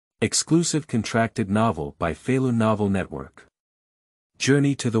Exclusive contracted novel by Feilu Novel Network.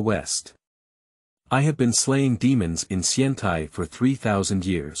 Journey to the West. I have been slaying demons in Xiantai for 3,000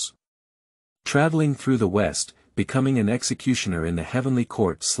 years. Traveling through the West, becoming an executioner in the Heavenly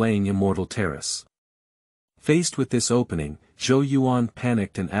Court slaying immortal Terrace. Faced with this opening, Zhou Yuan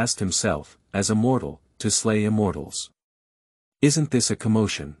panicked and asked himself, as a mortal, to slay immortals. Isn't this a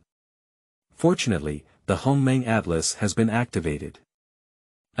commotion? Fortunately, the Hongmeng Atlas has been activated.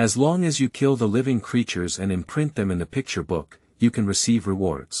 As long as you kill the living creatures and imprint them in the picture book, you can receive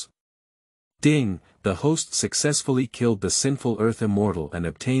rewards. Ding, the host successfully killed the sinful Earth Immortal and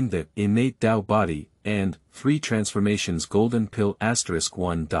obtained the innate Tao body, and 3 transformations golden pill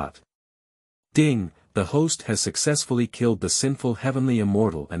 *1. Ding, the host has successfully killed the sinful Heavenly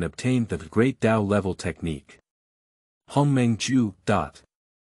Immortal and obtained the Great Dao Level Technique. Hongmeng Jue.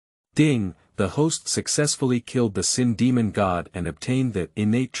 Ding, the host successfully killed the Sin Demon God and obtained the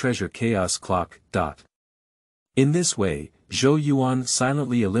Innate Treasure Chaos Clock. In this way, Zhou Yuan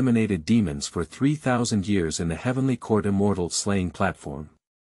silently eliminated demons for 3,000 years in the Heavenly Court Immortal slaying platform.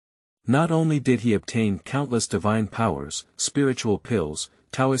 Not only did he obtain countless divine powers, spiritual pills,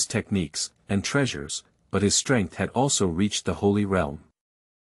 Taoist techniques, and treasures, but his strength had also reached the Holy Realm.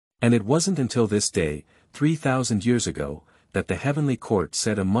 And it wasn't until this day, 3,000 years ago, that the Heavenly Court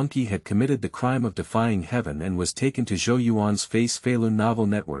said a monkey had committed the crime of defying heaven and was taken to Zhou Yuan's Feilu Novel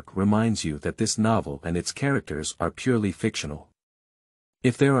Network reminds you that this novel and its characters are purely fictional.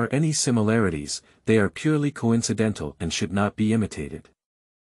 If there are any similarities, they are purely coincidental and should not be imitated.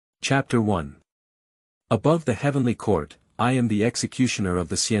 Chapter 1. Above the Heavenly Court, I am the executioner of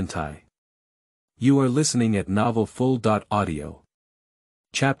the Xiantai. You are listening at novelfull.audio.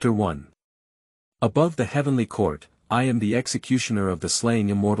 Chapter 1. Above the Heavenly Court, I am the executioner of the Slaying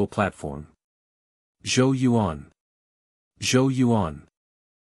Immortal platform. Zhou Yuan. Zhou Yuan.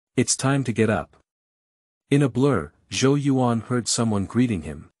 It's time to get up. In a blur, Zhou Yuan heard someone greeting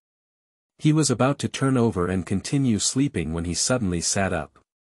him. He was about to turn over and continue sleeping when he suddenly sat up.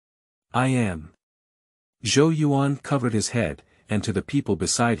 I am. Zhou Yuan covered his head, and to the people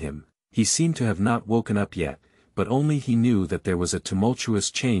beside him, he seemed to have not woken up yet, but only he knew that there was a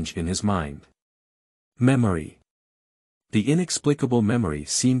tumultuous change in his mind. Memory. The inexplicable memory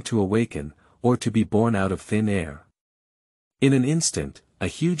seemed to awaken, or to be born out of thin air. In an instant, a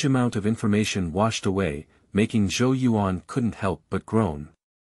huge amount of information washed away, making Zhou Yuan couldn't help but groan.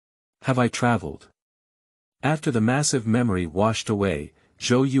 Have I traveled? After the massive memory washed away,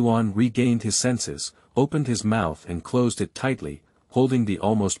 Zhou Yuan regained his senses, opened his mouth and closed it tightly, holding the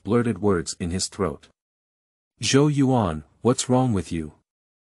almost blurted words in his throat. Zhou Yuan, what's wrong with you?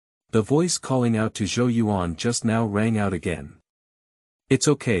 The voice calling out to Zhou Yuan just now rang out again. It's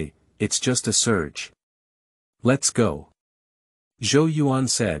okay, it's just a surge. Let's go. Zhou Yuan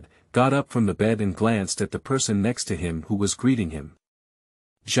said, got up from the bed and glanced at the person next to him who was greeting him.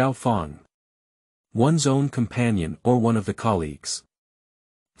 Zhao Fang. One's own companion or one of the colleagues.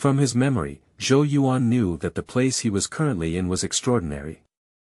 From his memory, Zhou Yuan knew that the place he was currently in was extraordinary.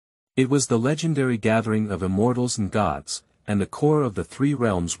 It was the legendary gathering of immortals and gods, and the core of the 3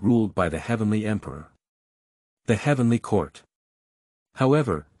 realms ruled by the Heavenly Emperor. The Heavenly Court.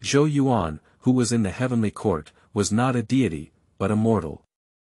 However, Zhou Yuan, who was in the Heavenly Court, was not a deity, but a mortal.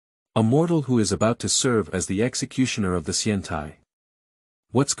 A mortal who is about to serve as the executioner of the Xiantai.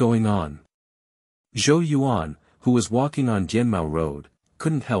 What's going on? Zhou Yuan, who was walking on Jianmao Road,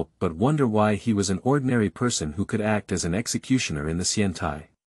 couldn't help but wonder why he was an ordinary person who could act as an executioner in the Xiantai.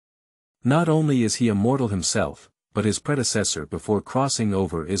 Not only is he a mortal himself, but his predecessor before crossing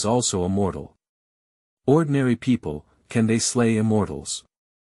over is also a mortal. Ordinary people, can they slay immortals?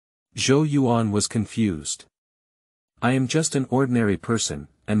 Zhou Yuan was confused. I am just an ordinary person,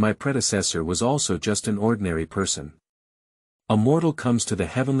 and my predecessor was also just an ordinary person. A mortal comes to the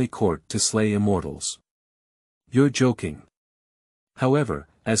Heavenly Court to slay immortals. You're joking. However,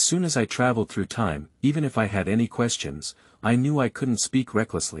 as soon as I traveled through time, even if I had any questions, I knew I couldn't speak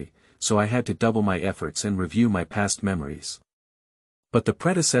recklessly, so I had to double my efforts and review my past memories. But the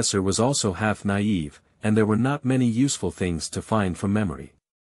predecessor was also half naive, and there were not many useful things to find from memory.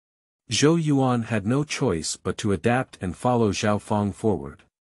 Zhou Yuan had no choice but to adapt and follow Zhao Fang forward.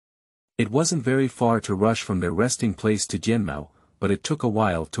 It wasn't very far to rush from their resting place to Jianmao, but it took a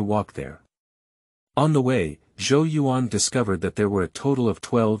while to walk there. On the way, Zhou Yuan discovered that there were a total of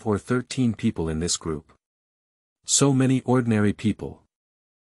 12 or 13 people in this group. So many ordinary people.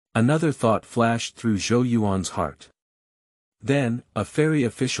 Another thought flashed through Zhou Yuan's heart. Then, a fairy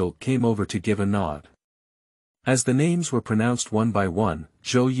official came over to give a nod. As the names were pronounced one by one,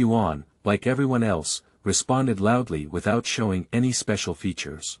 Zhou Yuan, like everyone else, responded loudly without showing any special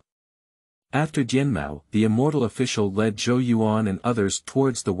features. After Jianmao, the immortal official led Zhou Yuan and others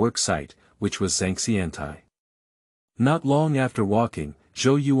towards the work site, which was Xiantai. Not long after walking,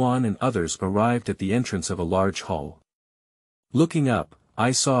 Zhou Yuan and others arrived at the entrance of a large hall. Looking up,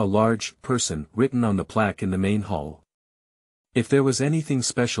 I saw a large person written on the plaque in the main hall. If there was anything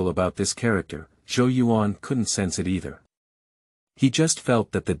special about this character, Zhou Yuan couldn't sense it either. He just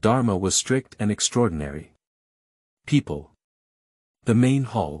felt that the Dharma was strict and extraordinary. People. The main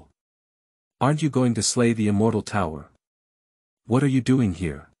hall. Aren't you going to slay the immortal tower? What are you doing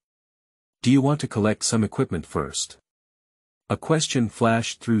here? Do you want to collect some equipment first? A question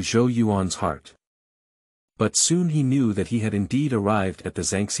flashed through Zhou Yuan's heart. But soon he knew that he had indeed arrived at the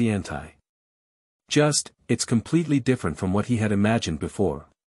Xiantai. It's completely different from what he had imagined before.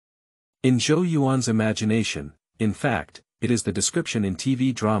 In Zhou Yuan's imagination, in fact, it is the description in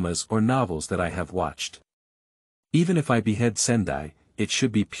TV dramas or novels that I have watched. Even if I behead Sendai, it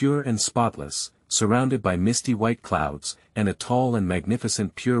should be pure and spotless, surrounded by misty white clouds, and a tall and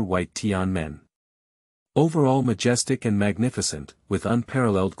magnificent pure white Tianmen. Overall majestic and magnificent, with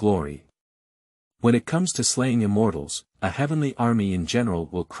unparalleled glory. When it comes to slaying immortals, a heavenly army in general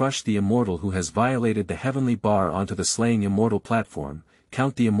will crush the immortal who has violated the heavenly bar onto the slaying immortal platform,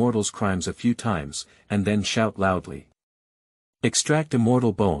 count the immortal's crimes a few times, and then shout loudly. Extract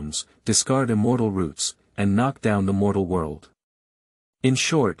immortal bones, discard immortal roots, and knock down the mortal world. In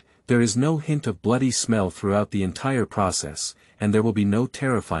short, there is no hint of bloody smell throughout the entire process, and there will be no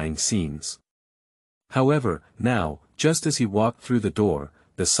terrifying scenes. However, now, just as he walked through the door,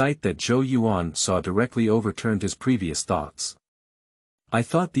 the sight that Zhou Yuan saw directly overturned his previous thoughts. I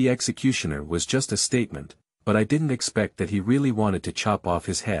thought the executioner was just a statement, but I didn't expect that he really wanted to chop off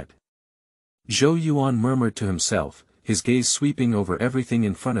his head. Zhou Yuan murmured to himself, his gaze sweeping over everything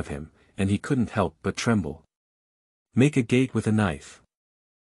in front of him, and he couldn't help but tremble. Make a gate with a knife.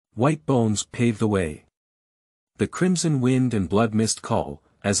 White bones pave the way. The crimson wind and blood mist call,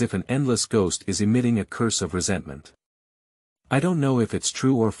 as if an endless ghost is emitting a curse of resentment. I don't know if it's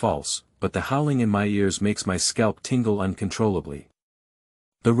true or false, but the howling in my ears makes my scalp tingle uncontrollably.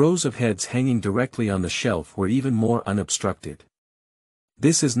 The rows of heads hanging directly on the shelf were even more unobstructed.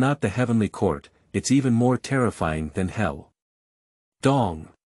 This is not the heavenly court, it's even more terrifying than hell. Dong.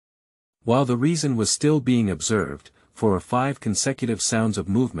 While the reason was still being observed, 4 or 5 consecutive sounds of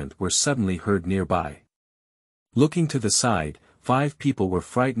movement were suddenly heard nearby. Looking to the side, 5 people were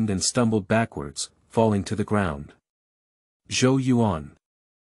frightened and stumbled backwards, falling to the ground. Zhou Yuan.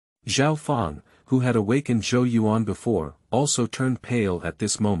 Zhao Fang, who had awakened Zhou Yuan before, also turned pale at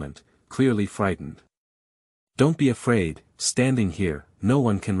this moment, clearly frightened. Don't be afraid, standing here, no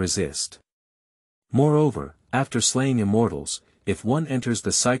one can resist. Moreover, after slaying immortals, if one enters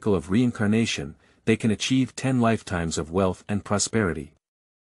the cycle of reincarnation, they can achieve 10 lifetimes of wealth and prosperity.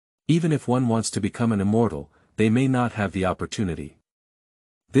 Even if one wants to become an immortal, they may not have the opportunity.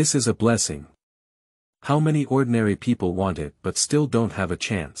 This is a blessing. How many ordinary people want it but still don't have a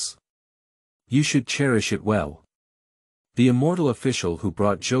chance? You should cherish it well. The immortal official who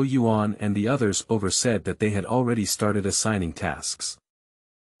brought Zhou Yuan and the others over said that they had already started assigning tasks.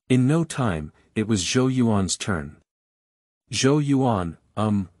 In no time, it was Zhou Yuan's turn. Zhou Yuan,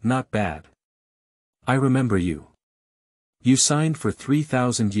 not bad. I remember you. You signed for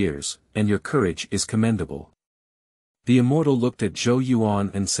 3,000 years, and your courage is commendable. The immortal looked at Zhou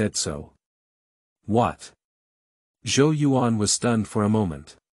Yuan and said so. What? Zhou Yuan was stunned for a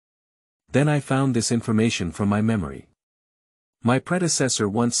moment. Then I found this information from my memory. My predecessor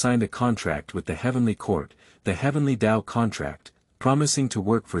once signed a contract with the Heavenly Court, the Heavenly Dao contract, promising to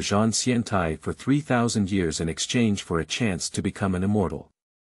work for Xiantai for 3,000 years in exchange for a chance to become an immortal.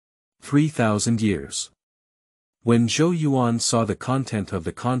 3,000 years. When Zhou Yuan saw the content of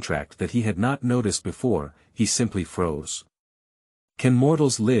the contract that he had not noticed before, he simply froze. Can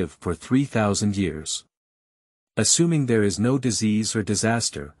mortals live for 3,000 years? Assuming there is no disease or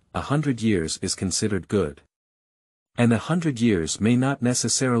disaster, 100 years is considered good. And 100 years may not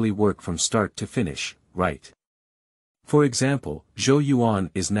necessarily work from start to finish, right? For example, Zhou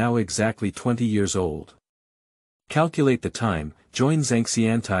Yuan is now exactly 20 years old. Calculate the time, join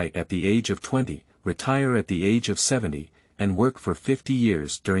Xiantai at the age of 20, retire at the age of 70, and work for 50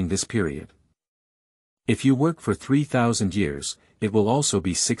 years during this period. If you work for 3,000 years, it will also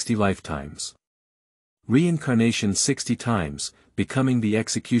be 60 lifetimes. Reincarnation 60 times, becoming the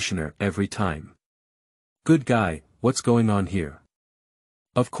executioner every time. Good guy, what's going on here?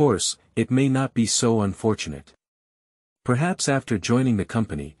 Of course, it may not be so unfortunate. Perhaps after joining the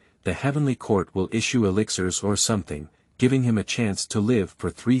company, the Heavenly Court will issue elixirs or something, giving him a chance to live for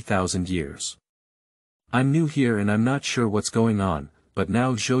 3,000 years. I'm new here and I'm not sure what's going on, but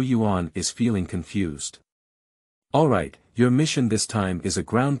now Zhou Yuan is feeling confused. Alright, your mission this time is a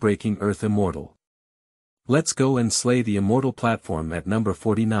groundbreaking Earth Immortal. Let's go and slay the Immortal platform at number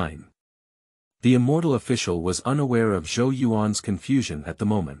 49. The Immortal official was unaware of Zhou Yuan's confusion at the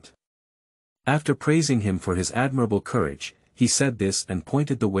moment. After praising him for his admirable courage, he said this and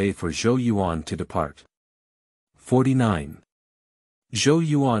pointed the way for Zhou Yuan to depart. 49. Zhou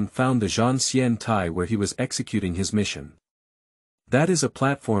Yuan found the Xiantai where he was executing his mission. That is a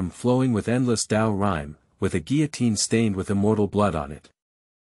platform flowing with endless Dao rhyme, with a guillotine stained with immortal blood on it.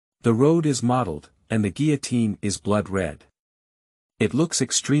 The road is mottled, and the guillotine is blood red. It looks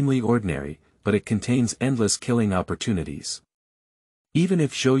extremely ordinary, but it contains endless killing opportunities. Even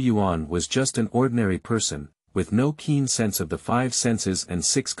if Zhou Yuan was just an ordinary person, with no keen sense of the 5 senses and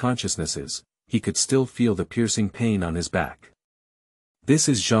 6 consciousnesses, he could still feel the piercing pain on his back. This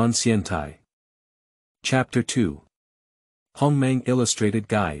is Xiantai. Chapter 2. Hongmeng Illustrated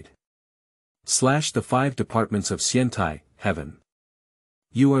Guide. / The 5 Departments of Xiantai, Heaven.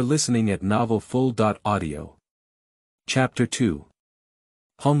 You are listening at novelfull.audio. Chapter 2.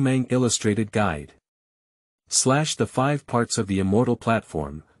 Hongmeng Illustrated Guide. / The 5 parts of the Immortal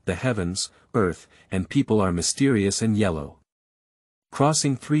platform, the heavens, earth, and people are mysterious and yellow.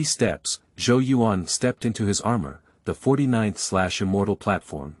 Crossing 3 steps, Zhou Yuan stepped into his armor, the 49th/Immortal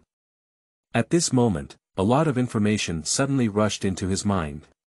platform. At this moment, a lot of information suddenly rushed into his mind.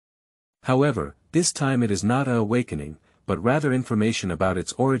 However, this time it is not a awakening, but rather information about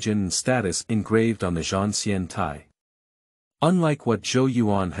its origin and status engraved on the Xiantai. Unlike what Zhou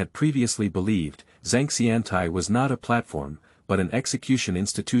Yuan had previously believed, Xiantai was not a platform, but an execution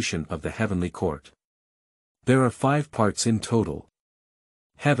institution of the heavenly court. There are 5 parts in total.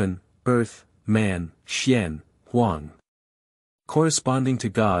 Heaven, earth, man, Xian, Huang. Corresponding to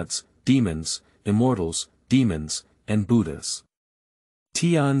gods, demons, immortals, demons, and Buddhas.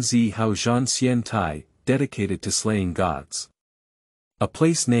 Tianzi Hao Xiantai, dedicated to slaying gods. A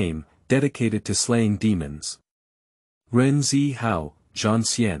place name, dedicated to slaying demons. Renzi Hao,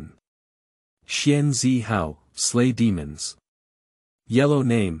 Zhanxian. Xianzi Hao, slay demons. Yellow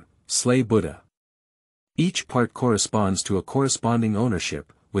name, slay Buddha. Each part corresponds to a corresponding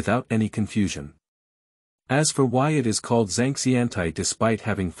ownership, without any confusion. As for why it is called Xiantai despite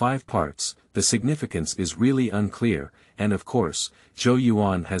having 5 parts, the significance is really unclear, and of course, Zhou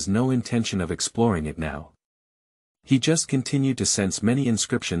Yuan has no intention of exploring it now. He just continued to sense many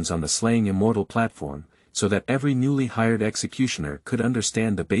inscriptions on the Slaying Immortal platform, so that every newly hired executioner could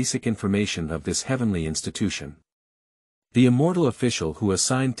understand the basic information of this heavenly institution. The Immortal official who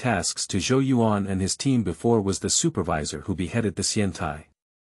assigned tasks to Zhou Yuan and his team before was the supervisor who beheaded the Xiantai.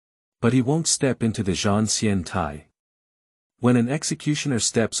 But he won't step into the Xiantai. When an executioner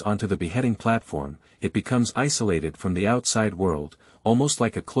steps onto the beheading platform, it becomes isolated from the outside world, almost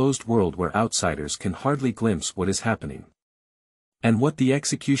like a closed world where outsiders can hardly glimpse what is happening. And what the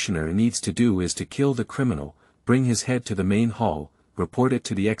executioner needs to do is to kill the criminal, bring his head to the main hall, report it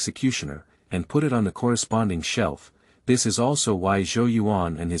to the executioner, and put it on the corresponding shelf. This is also why Zhou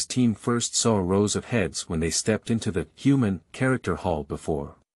Yuan and his team first saw rows of heads when they stepped into the human character hall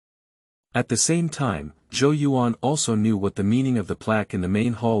before. At the same time, Zhou Yuan also knew what the meaning of the plaque in the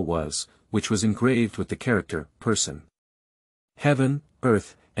main hall was, which was engraved with the character, person. Heaven,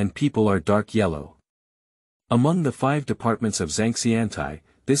 earth, and people are dark yellow. Among the 5 departments of Xiantai,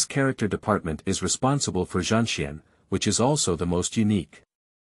 this character department is responsible for Zhanxian, which is also the most unique.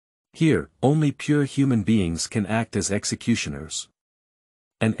 Here, only pure human beings can act as executioners.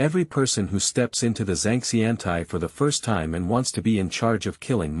 And every person who steps into the Xiantai for the first time and wants to be in charge of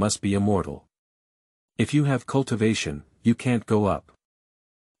killing must be immortal. If you have cultivation, you can't go up.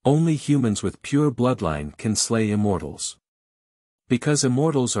 Only humans with pure bloodline can slay immortals. Because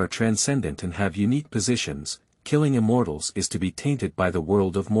immortals are transcendent and have unique positions, killing immortals is to be tainted by the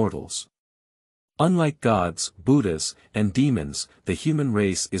world of mortals. Unlike gods, Buddhas, and demons, the human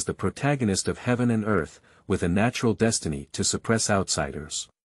race is the protagonist of heaven and earth, with a natural destiny to suppress outsiders.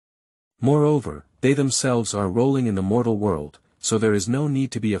 Moreover, they themselves are rolling in the mortal world, so there is no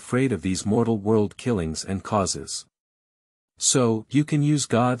need to be afraid of these mortal world killings and causes. So, you can use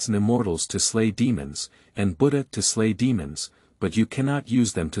gods and immortals to slay demons, and Buddha to slay demons, but you cannot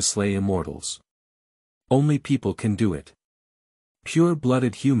use them to slay immortals. Only people can do it.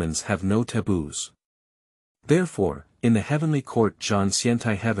 Pure-blooded humans have no taboos. Therefore, in the heavenly court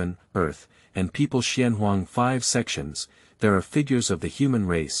Xiantai heaven, earth, and people Xianhuang 5 sections, there are figures of the human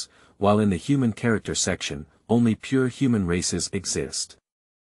race, while in the human character section, only pure human races exist.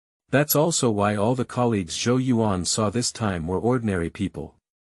 That's also why all the colleagues Zhou Yuan saw this time were ordinary people.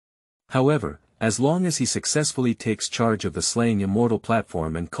 However, As long as he successfully takes charge of the Slaying Immortal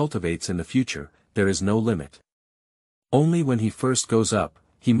platform and cultivates in the future, there is no limit. Only when he first goes up,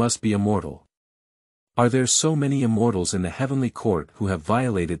 he must be immortal. Are there so many immortals in the heavenly court who have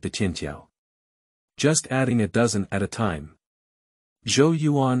violated the Tiantiao? Just adding a dozen at a time. Zhou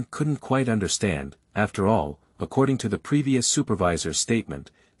Yuan couldn't quite understand. After all, according to the previous supervisor's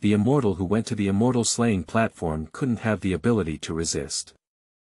statement, the immortal who went to the immortal slaying platform couldn't have the ability to resist.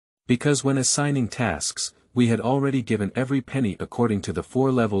 Because when assigning tasks, we had already given every penny according to the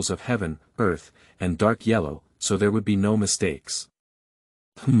 4 levels of heaven, earth, and dark yellow, so there would be no mistakes.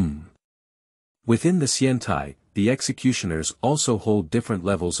 Within the Xiantai, the executioners also hold different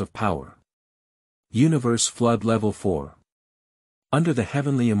levels of power. Universe Flood Level 4. Under the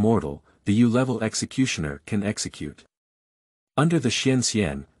Heavenly Immortal, the U-level executioner can execute. Under the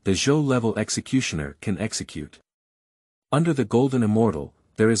Xian, the Zhou-level executioner can execute. Under the Golden Immortal,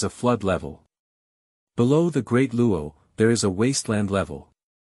 there is a flood level. Below the Great Luo, there is a wasteland level.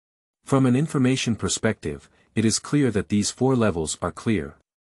 From an information perspective, it is clear that these 4 levels are clear.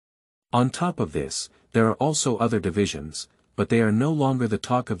 On top of this, there are also other divisions, but they are no longer the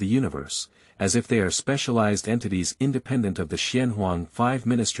talk of the universe, as if they are specialized entities independent of the Xianhuang 5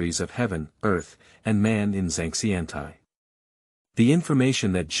 ministries of heaven, earth, and man in Xiantai. The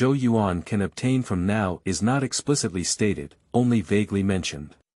information that Zhou Yuan can obtain from now is not explicitly stated, only vaguely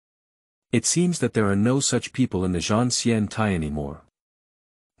mentioned. It seems that there are no such people in the Xiantai anymore.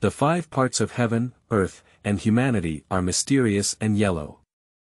 The 5 parts of heaven, earth, and humanity are mysterious and yellow.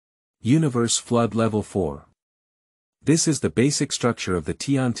 Universe Flood Level 4. This is the basic structure of the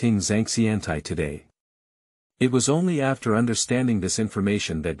Tianting Xiantai today. It was only after understanding this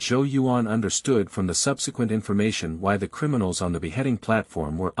information that Zhou Yuan understood from the subsequent information why the criminals on the beheading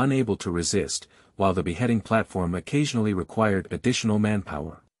platform were unable to resist, while the beheading platform occasionally required additional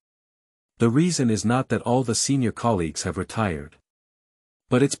manpower. The reason is not that all the senior colleagues have retired.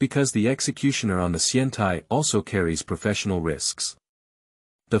 But it's because the executioner on the Xiantai also carries professional risks.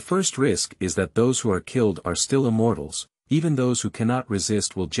 The first risk is that those who are killed are still immortals, even those who cannot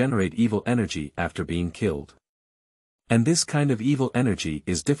resist will generate evil energy after being killed. And this kind of evil energy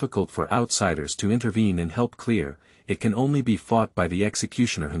is difficult for outsiders to intervene and help clear, it can only be fought by the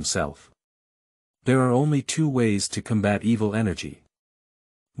executioner himself. There are only 2 ways to combat evil energy.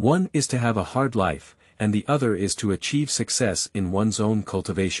 One is to have a hard life, and the other is to achieve success in one's own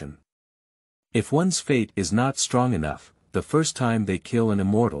cultivation. If one's fate is not strong enough, the first time they kill an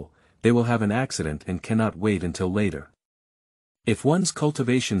immortal, they will have an accident and cannot wait until later. If one's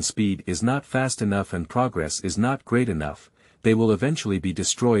cultivation speed is not fast enough and progress is not great enough, they will eventually be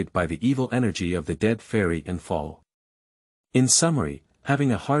destroyed by the evil energy of the dead fairy and fall. In summary,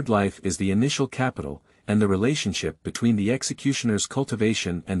 having a hard life is the initial capital, and the relationship between the executioner's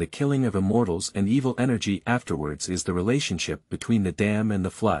cultivation and the killing of immortals and evil energy afterwards is the relationship between the dam and the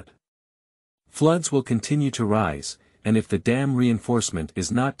flood. Floods will continue to rise, and if the dam reinforcement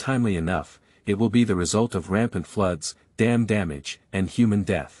is not timely enough, it will be the result of rampant floods, dam damage, and human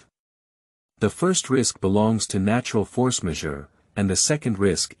death. The first risk belongs to natural force majeure, and the second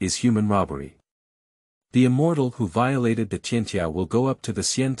risk is human robbery. The immortal who violated the Tiantiao will go up to the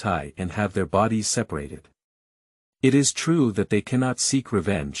Xiantai and have their bodies separated. It is true that they cannot seek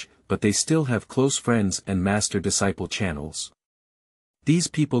revenge, but they still have close friends and master-disciple channels. These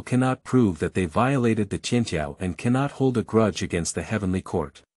people cannot prove that they violated the Tiantiao and cannot hold a grudge against the heavenly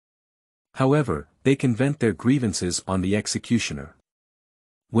court. However, they can vent their grievances on the executioner.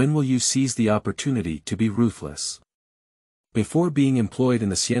 When will you seize the opportunity to be ruthless? Before being employed in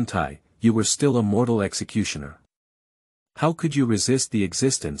the Xiantai, you were still a mortal executioner. How could you resist the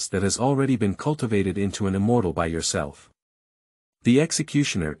existence that has already been cultivated into an immortal by yourself? The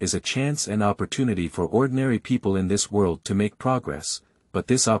executioner is a chance and opportunity for ordinary people in this world to make progress, but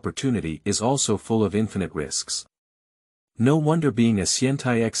this opportunity is also full of infinite risks. No wonder being a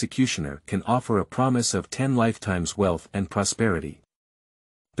Xiantai executioner can offer a promise of 10 lifetimes wealth and prosperity.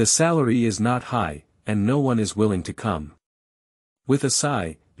 The salary is not high, and no one is willing to come. With a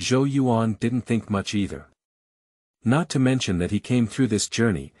sigh, Zhou Yuan didn't think much either. Not to mention that he came through this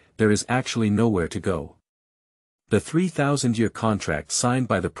journey, there is actually nowhere to go. The 3,000-year contract signed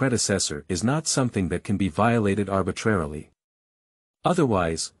by the predecessor is not something that can be violated arbitrarily.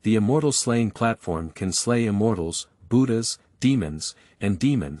 Otherwise, the immortal slaying platform can slay immortals, Buddhas, demons,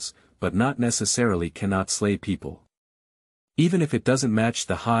 but not necessarily cannot slay people. Even if it doesn't match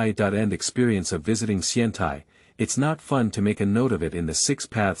the high-end experience of visiting Xiantai, it's not fun to make a note of it in the 6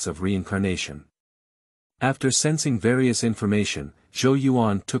 paths of reincarnation. After sensing various information, Zhou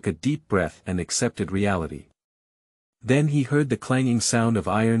Yuan took a deep breath and accepted reality. Then he heard the clanging sound of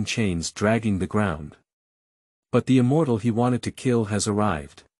iron chains dragging the ground. But the immortal he wanted to kill has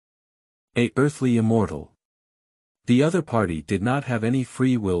arrived. A earthly immortal. The other party did not have any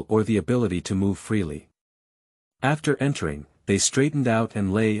free will or the ability to move freely. After entering, they straightened out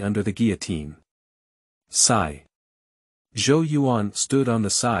and lay under the guillotine. Sigh. Zhou Yuan stood on the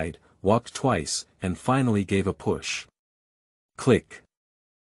side, walked twice, and finally gave a push. Click.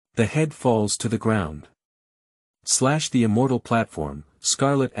 The head falls to the ground. Slash the immortal platform,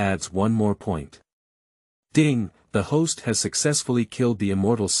 Scarlet adds one more point. Ding, the host has successfully killed the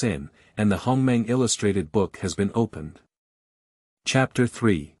immortal sin, and the Hongmeng illustrated book has been opened. Chapter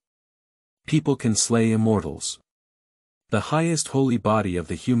 3. People can slay immortals. The highest holy body of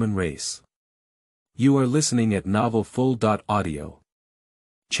the human race. You are listening at novelfull.audio.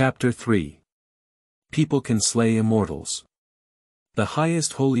 Chapter 3. People can slay immortals. The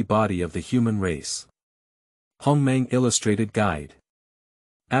highest holy body of the human race. Hongmeng Illustrated Guide.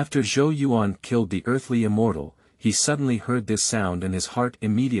 After Zhou Yuan killed the earthly immortal, he suddenly heard this sound and his heart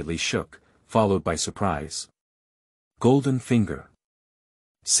immediately shook, followed by surprise. Golden finger.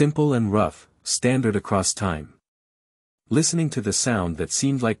 Simple and rough, standard across time. Listening to the sound that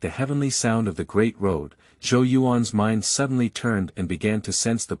seemed like the heavenly sound of the Great Road, Zhou Yuan's mind suddenly turned and began to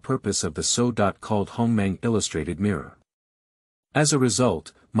sense the purpose of the so-called Hongmeng Illustrated Mirror. As a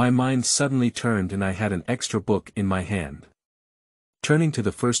result, my mind suddenly turned and I had an extra book in my hand. Turning to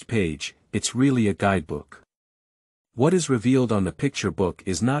the first page, it's really a guidebook. What is revealed on the picture book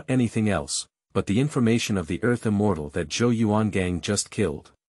is not anything else, but the information of the Earth Immortal that Zhou Yuan gang just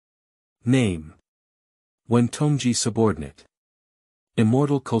killed. Name. Wen Tongji Subordinate.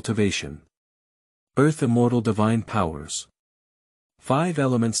 Immortal Cultivation. Earth Immortal Divine Powers. 5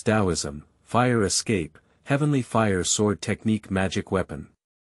 Elements Taoism, Fire Escape, Heavenly Fire Sword Technique Magic Weapon.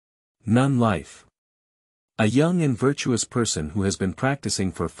 None Life. A young and virtuous person who has been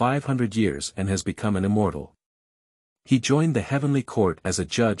practicing for 500 years and has become an immortal. He joined the heavenly court as a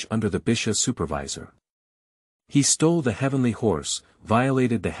judge under the Bisha supervisor. He stole the heavenly horse,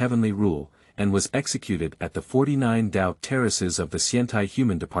 violated the heavenly rule, and was executed at the 49 Dao terraces of the Xiantai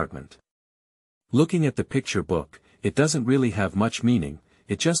human department. Looking at the picture book, it doesn't really have much meaning,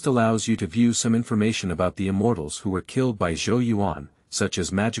 it just allows you to view some information about the immortals who were killed by Zhou Yuan, such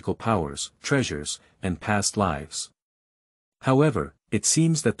as magical powers, treasures, and past lives. However, it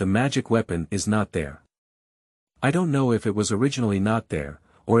seems that the magic weapon is not there. I don't know if it was originally not there,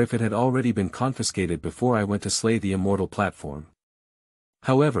 or if it had already been confiscated before I went to slay the immortal platform.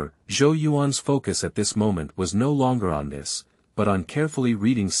 However, Zhou Yuan's focus at this moment was no longer on this, but on carefully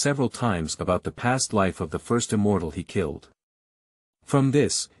reading several times about the past life of the first immortal he killed. From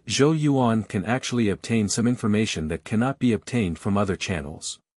this, Zhou Yuan can actually obtain some information that cannot be obtained from other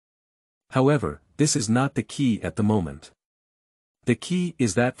channels. However, this is not the key at the moment. The key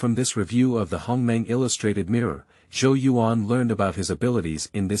is that from this review of the Hongmeng Illustrated Mirror, Zhou Yuan learned about his abilities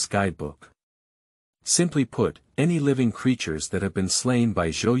in this guidebook. Simply put, any living creatures that have been slain by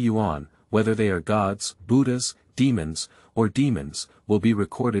Zhou Yuan, whether they are gods, Buddhas, demons, or demons, will be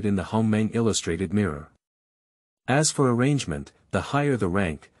recorded in the Hongmeng Illustrated Mirror. As for arrangement, the higher the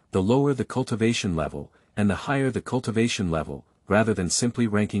rank, the lower the cultivation level, and the higher the cultivation level, rather than simply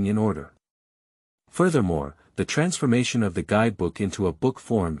ranking in order. Furthermore, the transformation of the guidebook into a book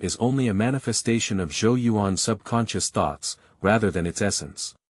form is only a manifestation of Zhou Yuan's subconscious thoughts, rather than its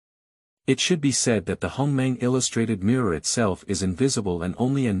essence. It should be said that the Hongmeng Illustrated Mirror itself is invisible and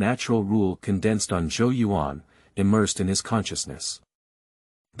only a natural rule condensed on Zhou Yuan, immersed in his consciousness.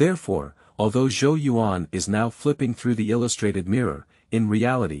 Therefore, although Zhou Yuan is now flipping through the illustrated mirror, in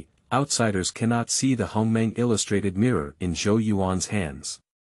reality, outsiders cannot see the Hongmeng Illustrated Mirror in Zhou Yuan's hands.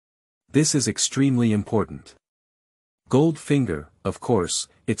 This is extremely important. Gold finger, of course,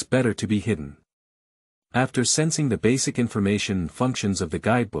 it's better to be hidden. After sensing the basic information and functions of the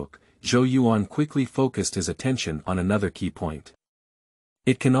guidebook, Zhou Yuan quickly focused his attention on another key point.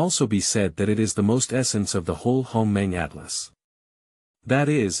 It can also be said that it is the most essence of the whole Hongmeng Atlas. That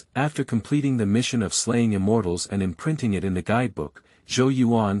is, after completing the mission of slaying immortals and imprinting it in the guidebook, Zhou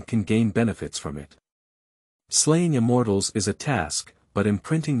Yuan can gain benefits from it. Slaying immortals is a task, but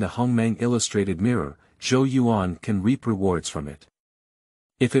imprinting the Hongmeng Illustrated Mirror, Zhou Yuan can reap rewards from it.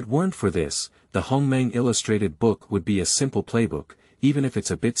 If it weren't for this, the Hongmeng Illustrated book would be a simple playbook, even if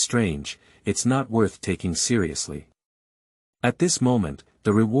it's a bit strange, it's not worth taking seriously. At this moment,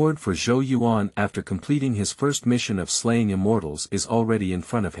 the reward for Zhou Yuan after completing his first mission of slaying immortals is already in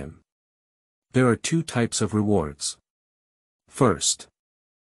front of him. There are 2 types of rewards. First,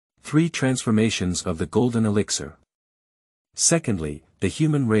 3 transformations of the golden elixir. Secondly, the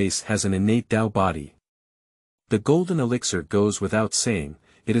human race has an innate Tao body. The golden elixir goes without saying,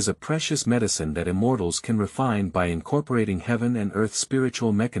 it is a precious medicine that immortals can refine by incorporating heaven and earth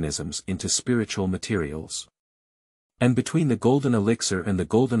spiritual mechanisms into spiritual materials. And between the golden elixir and the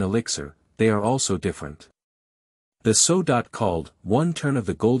golden elixir, they are also different. The so-called, one turn of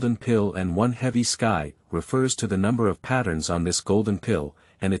the golden pill and one heavy sky, refers to the number of patterns on this golden pill,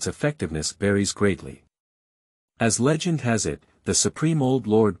 and its effectiveness varies greatly. As legend has it, the Supreme Old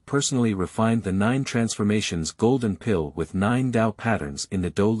Lord personally refined the 9 transformations golden pill with 9 Dao patterns in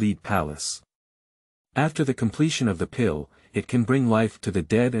the Dou Lead Palace. After the completion of the pill, it can bring life to the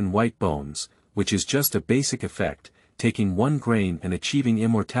dead and white bones, which is just a basic effect. Taking 1 grain and achieving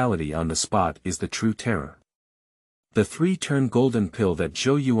immortality on the spot is the true terror. The 3-turn golden pill that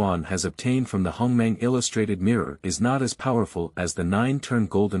Zhou Yuan has obtained from the Hongmeng Illustrated Mirror is not as powerful as the 9-turn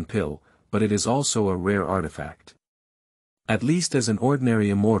golden pill, but it is also a rare artifact. At least as an ordinary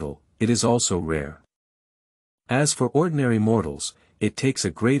immortal, it is also rare. As for ordinary mortals, it takes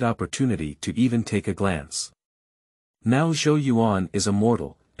a great opportunity to even take a glance. Now Zhou Yuan is a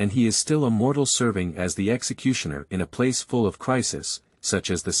mortal, and he is still a mortal serving as the executioner in a place full of crisis, such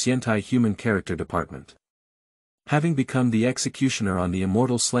as the Xiantai Human Character Department. Having become the executioner on the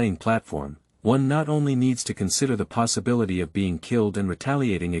immortal slaying platform, one not only needs to consider the possibility of being killed and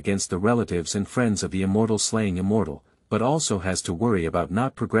retaliating against the relatives and friends of the immortal slaying immortal, but also has to worry about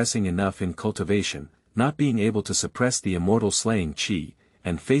not progressing enough in cultivation, not being able to suppress the immortal slaying chi,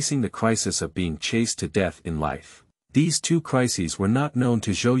 and facing the crisis of being chased to death in life. These 2 crises were not known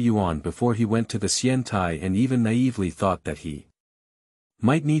to Zhou Yuan before he went to the Xiantai and even naively thought that he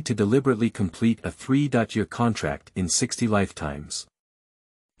might need to deliberately complete a 3-year contract in 60 lifetimes.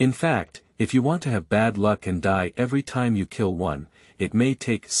 In fact, if you want to have bad luck and die every time you kill one, it may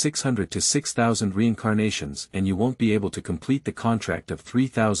take 600 to 6,000 reincarnations and you won't be able to complete the contract of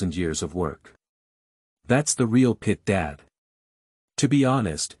 3,000 years of work. That's the real pit dad. To be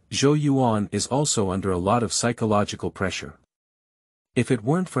honest, Zhou Yuan is also under a lot of psychological pressure. If it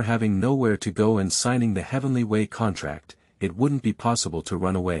weren't for having nowhere to go and signing the Heavenly Way contract, it wouldn't be possible to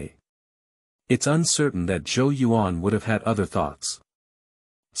run away. It's uncertain that Zhou Yuan would have had other thoughts.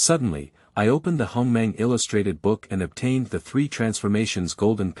 Suddenly, I opened the Hongmeng Illustrated book and obtained the 3 transformations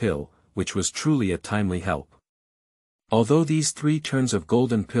golden pill, which was truly a timely help. Although these 3 turns of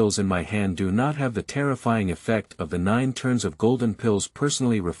golden pills in my hand do not have the terrifying effect of the 9 turns of golden pills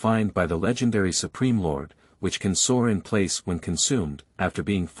personally refined by the legendary Supreme Lord, which can soar in place when consumed, after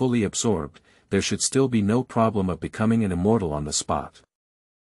being fully absorbed, there should still be no problem of becoming an immortal on the spot.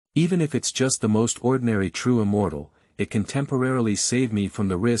 Even if it's just the most ordinary true immortal, it can temporarily save me from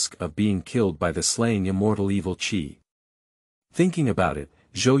the risk of being killed by the slaying immortal evil chi. Thinking about it,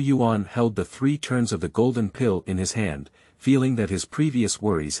 Zhou Yuan held the 3 turns of the golden pill in his hand, feeling that his previous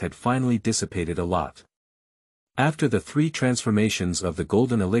worries had finally dissipated a lot. After the 3 transformations of the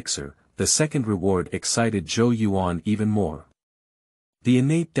golden elixir, the second reward excited Zhou Yuan even more. The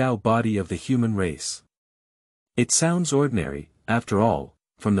innate Dao body of the human race. It sounds ordinary, after all.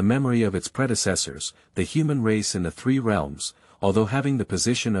 From the memory of its predecessors, the human race in the 3 realms, although having the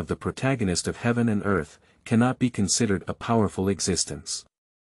position of the protagonist of heaven and earth, cannot be considered a powerful existence.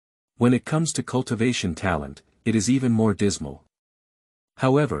 When it comes to cultivation talent, it is even more dismal.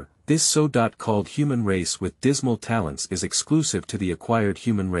 However, this so-called human race with dismal talents is exclusive to the acquired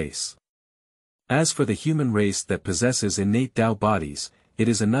human race. As for the human race that possesses innate Dao bodies, it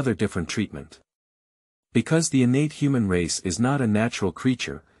is another different treatment. Because the innate human race is not a natural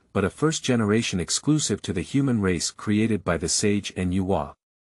creature, but a first-generation exclusive to the human race created by the sage Hunyuan.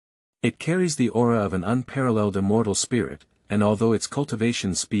 It carries the aura of an unparalleled immortal spirit, and although its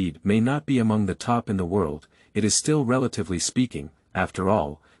cultivation speed may not be among the top in the world, it is still relatively speaking, after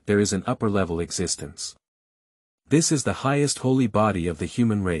all, there is an upper-level existence. This is the highest holy body of the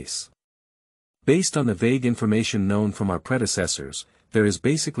human race. Based on the vague information known from our predecessors, there is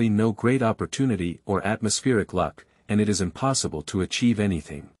basically no great opportunity or atmospheric luck, and it is impossible to achieve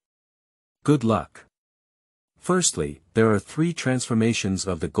anything. Good luck. Firstly, there are 3 transformations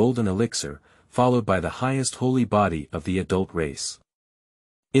of the golden elixir, followed by the highest holy body of the adult race.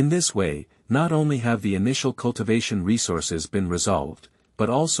 In this way, not only have the initial cultivation resources been resolved, but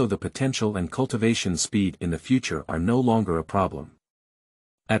also the potential and cultivation speed in the future are no longer a problem.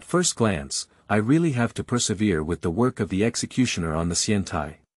 At first glance, I really have to persevere with the work of the executioner on the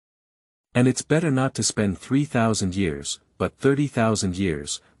Xiantai. And it's better not to spend 3,000 years, but 30,000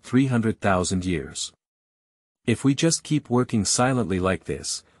 years, 300,000 years. If we just keep working silently like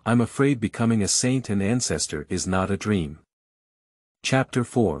this, I'm afraid becoming a saint and ancestor is not a dream. Chapter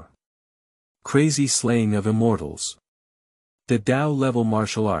 4. Crazy Slaying of Immortals. The Dao Level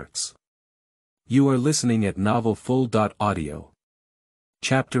Martial Arts. You are listening at novelfull.audio.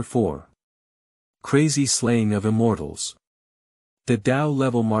 Chapter 4. Crazy Slaying of Immortals. The Dao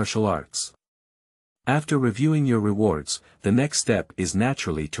Level Martial Arts. After reviewing your rewards, the next step is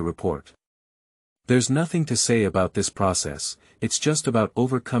naturally to report. There's nothing to say about this process, it's just about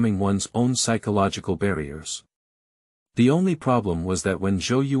overcoming one's own psychological barriers. The only problem was that when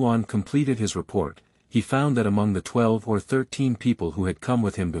Zhou Yuan completed his report, he found that among the 12 or 13 people who had come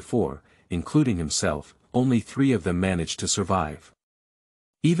with him before, including himself, only 3 of them managed to survive.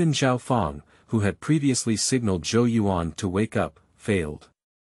 Even Zhao Fang, who had previously signaled Zhou Yuan to wake up, failed.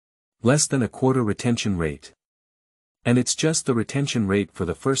 Less than a quarter retention rate. And it's just the retention rate for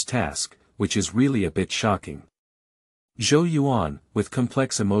the first task, which is really a bit shocking. Zhou Yuan, with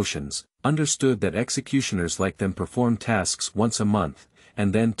complex emotions, understood that executioners like them perform tasks once a month,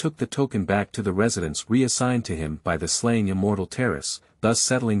 and then took the token back to the residence reassigned to him by the Slaying Immortal Terrace, thus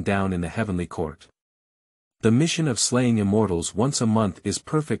settling down in the Heavenly Court. The mission of Slaying Immortals once a month is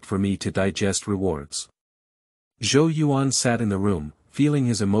perfect for me to digest rewards. Zhou Yuan sat in the room, feeling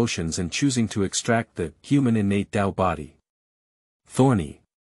his emotions and choosing to extract the human innate Dao body. Thorny.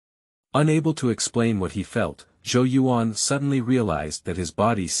 Unable to explain what he felt, Zhou Yuan suddenly realized that his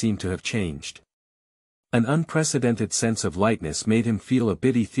body seemed to have changed. An unprecedented sense of lightness made him feel a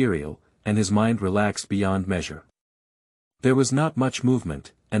bit ethereal, and his mind relaxed beyond measure. There was not much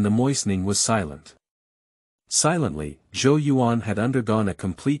movement, and the moistening was silent. Silently, Zhou Yuan had undergone a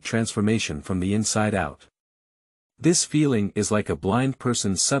complete transformation from the inside out. This feeling is like a blind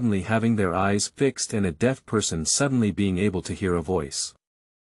person suddenly having their eyes fixed and a deaf person suddenly being able to hear a voice.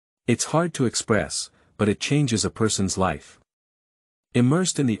 It's hard to express, but it changes a person's life.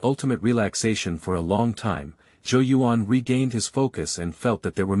 Immersed in the ultimate relaxation for a long time, Zhou Yuan regained his focus and felt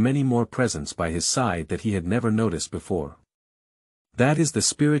that there were many more presents by his side that he had never noticed before. That is the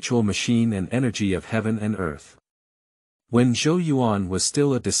spiritual machine and energy of heaven and earth. When Zhou Yuan was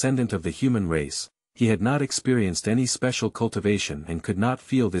still a descendant of the human race, he had not experienced any special cultivation and could not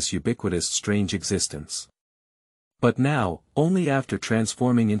feel this ubiquitous strange existence. But now, only after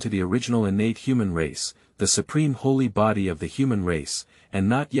transforming into the original innate human race, the supreme holy body of the human race, and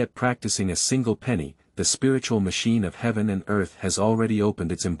not yet practicing a single penny, the spiritual machine of heaven and earth has already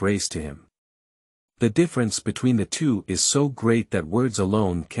opened its embrace to him. The difference between the two is so great that words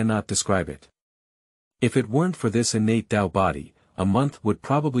alone cannot describe it. If it weren't for this innate Dao body, a month would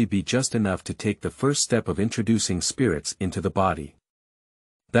probably be just enough to take the first step of introducing spirits into the body.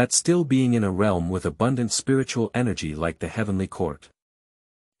 That still being in a realm with abundant spiritual energy like the Heavenly Court.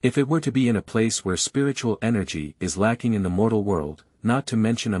 If it were to be in a place where spiritual energy is lacking in the mortal world, not to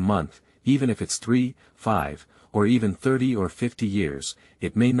mention a month, even if it's 3, 5, or even 30 or 50 years,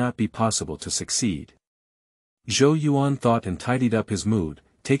 it may not be possible to succeed. Zhou Yuan thought and tidied up his mood,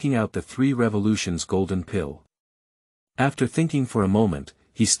 taking out the 3 revolutions golden pill. After thinking for a moment,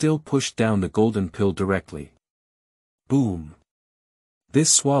 he still pushed down the golden pill directly. Boom!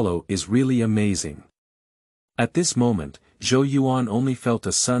 This swallow is really amazing. At this moment, Zhou Yuan only felt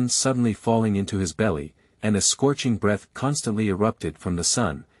a sun suddenly falling into his belly, and a scorching breath constantly erupted from the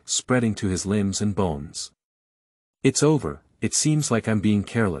sun, spreading to his limbs and bones. It's over, it seems like I'm being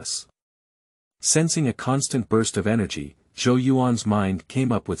careless. Sensing a constant burst of energy, Zhou Yuan's mind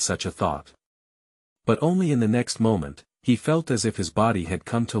came up with such a thought. But only in the next moment, he felt as if his body had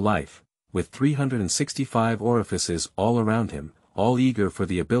come to life, with 365 orifices all around him, all eager for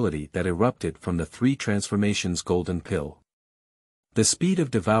the ability that erupted from the 3 transformations golden pill. The speed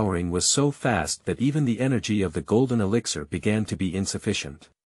of devouring was so fast that even the energy of the golden elixir began to be insufficient.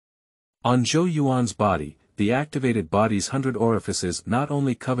 On Zhou Yuan's body, the activated body's 100 orifices not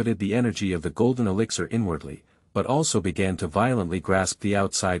only coveted the energy of the golden elixir inwardly, but also began to violently grasp the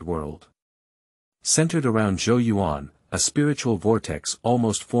outside world. Centered around Zhou Yuan, a spiritual vortex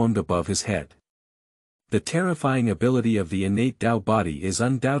almost formed above his head. The terrifying ability of the innate Dao body is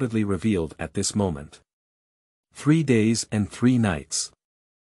undoubtedly revealed at this moment. 3 days and 3 nights.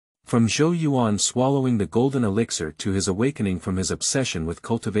 From Zhou Yuan swallowing the golden elixir to his awakening from his obsession with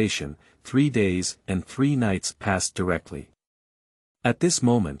cultivation, 3 days and 3 nights passed directly. At this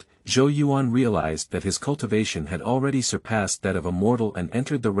moment, Zhou Yuan realized that his cultivation had already surpassed that of a mortal and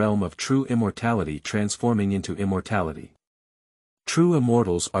entered the realm of true immortality, transforming into immortality. True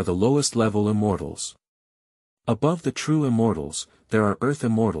immortals are the lowest level immortals. Above the true immortals, there are Earth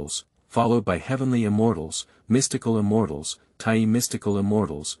Immortals, followed by Heavenly Immortals, Mystical Immortals, Taoist Mystical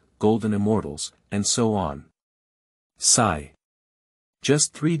Immortals, Golden Immortals, and so on. Sigh.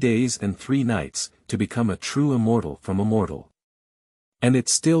 Just 3 days and 3 nights, to become a true immortal from a mortal. And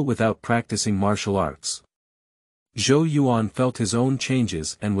it's still without practicing martial arts. Zhou Yuan felt his own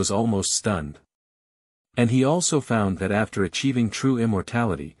changes and was almost stunned. And he also found that after achieving true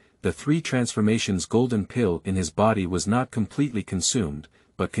immortality, the three transformations golden pill in his body was not completely consumed,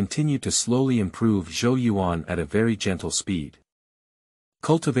 but continued to slowly improve Zhou Yuan at a very gentle speed.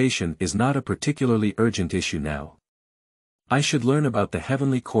 Cultivation is not a particularly urgent issue now. I should learn about the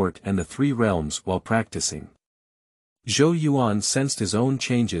heavenly court and the three realms while practicing. Zhou Yuan sensed his own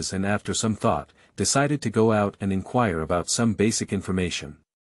changes and after some thought, decided to go out and inquire about some basic information.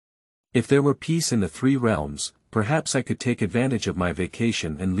 If there were peace in the three realms, perhaps I could take advantage of my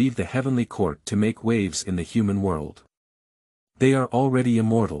vacation and leave the heavenly court to make waves in the human world. They are already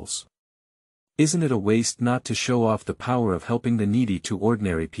immortals. Isn't it a waste not to show off the power of helping the needy to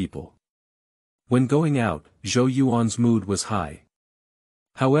ordinary people? When going out, Zhou Yuan's mood was high.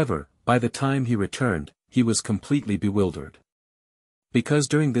 However, by the time he returned, he was completely bewildered. Because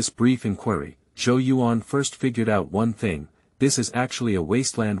during this brief inquiry, Zhou Yuan first figured out one thing: this is actually a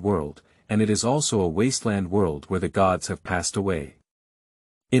wasteland world, and it is also a wasteland world where the gods have passed away.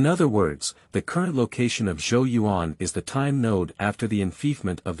 In other words, the current location of Zhou Yuan is the time node after the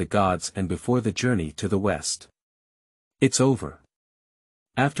enfeoffment of the gods and before the journey to the west. It's over.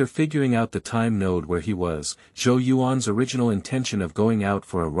 After figuring out the time node where he was, Zhou Yuan's original intention of going out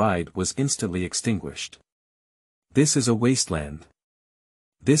for a ride was instantly extinguished. This is a wasteland.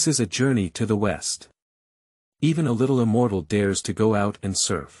 This is a journey to the west. Even a little immortal dares to go out and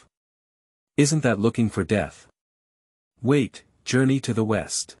surf. Isn't that looking for death? Wait, journey to the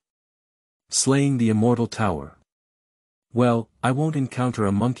west. Slaying the immortal tower. Well, I won't encounter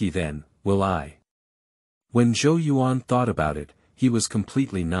a monkey then, will I? When Zhou Yuan thought about it, he was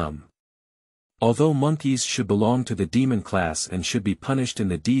completely numb. Although monkeys should belong to the demon class and should be punished in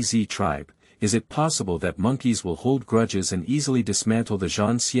the DZ tribe, is it possible that monkeys will hold grudges and easily dismantle the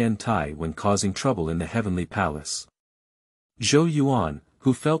Xiantai when causing trouble in the heavenly palace? Zhou Yuan,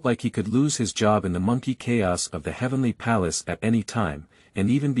 who felt like he could lose his job in the monkey chaos of the heavenly palace at any time, and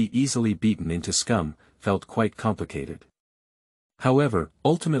even be easily beaten into scum, felt quite complicated. However,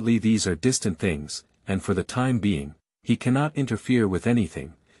 ultimately these are distant things, and for the time being, he cannot interfere with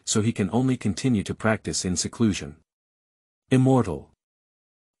anything, so he can only continue to practice in seclusion. Immortal.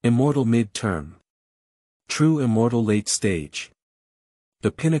 Immortal mid-term. True immortal late stage.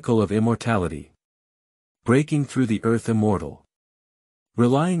 The pinnacle of immortality. Breaking through the Earth Immortal.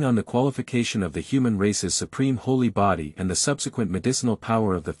 Relying on the qualification of the human race's supreme holy body and the subsequent medicinal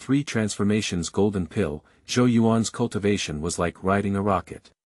power of the three transformations golden pill, Zhou Yuan's cultivation was like riding a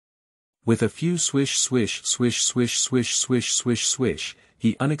rocket. With a few swish swish swish swish swish swish swish swish,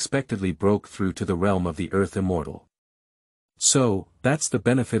 he unexpectedly broke through to the realm of the Earth Immortal. So, that's the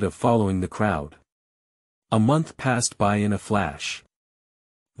benefit of following the crowd. A month passed by in a flash.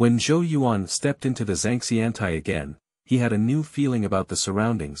 When Zhou Yuan stepped into the Xiantai again, he had a new feeling about the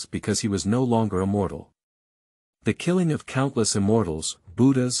surroundings because he was no longer immortal. The killing of countless immortals,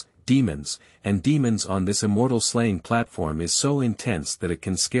 Buddhas, demons, and demons on this immortal slaying platform is so intense that it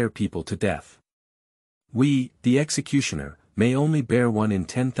can scare people to death. We, the executioner, may only bear 1 in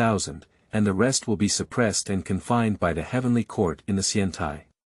 10,000, and the rest will be suppressed and confined by the heavenly court in the Xiantai.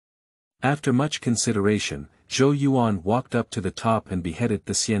 After much consideration, Zhou Yuan walked up to the top and beheaded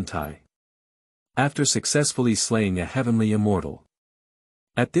the Xiantai. After successfully slaying a heavenly immortal.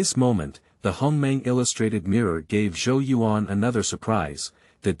 At this moment, the Hongmeng illustrated mirror gave Zhou Yuan another surprise,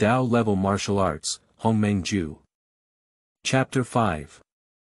 the Dao Level Martial Arts, Hongmeng Jue. Chapter 5.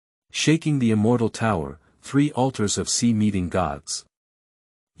 Shaking the Immortal Tower, 3 Altars of Sea Meeting Gods.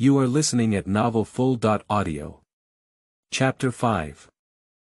 You are listening at novelfull.audio. Chapter 5.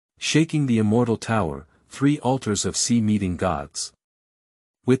 Shaking the Immortal Tower, 3 Altars of Sea Meeting Gods.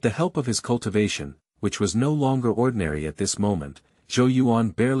 With the help of his cultivation, which was no longer ordinary at this moment, Zhou Yuan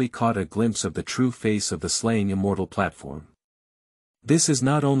barely caught a glimpse of the true face of the Slaying Immortal platform. This is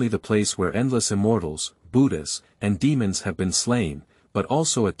not only the place where endless immortals, Buddhas, and demons have been slain, but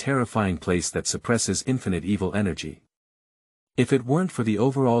also a terrifying place that suppresses infinite evil energy. If it weren't for the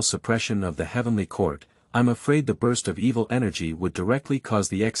overall suppression of the heavenly court, I'm afraid the burst of evil energy would directly cause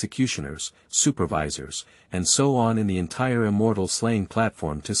the executioners, supervisors, and so on in the entire immortal slaying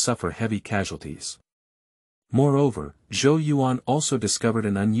platform to suffer heavy casualties. Moreover, Zhou Yuan also discovered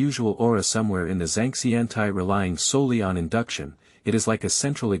an unusual aura somewhere in the Xiantai relying solely on induction. It is like a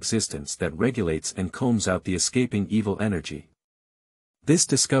central existence that regulates and combs out the escaping evil energy. This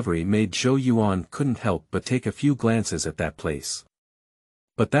discovery made Zhou Yuan couldn't help but take a few glances at that place.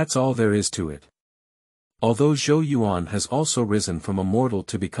 But that's all there is to it. Although Zhou Yuan has also risen from a mortal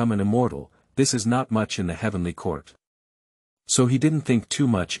to become an immortal, this is not much in the heavenly court. So he didn't think too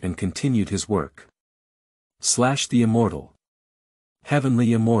much and continued his work. The Immortal.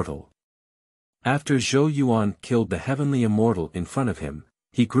 Heavenly Immortal. After Zhou Yuan killed the Heavenly Immortal in front of him,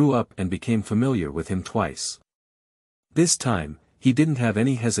 he grew up and became familiar with him twice. This time, he didn't have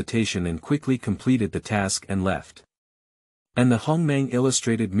any hesitation and quickly completed the task and left. And the Hongmeng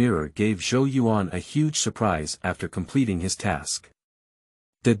Illustrated Mirror gave Zhou Yuan a huge surprise after completing his task.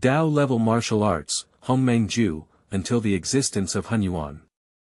 The Dao Level Martial Arts, Hongmeng Jue, until the existence of Hunyuan.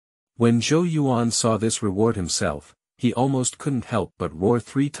 When Zhou Yuan saw this reward himself, he almost couldn't help but roar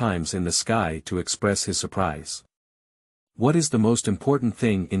 3 times in the sky to express his surprise. What is the most important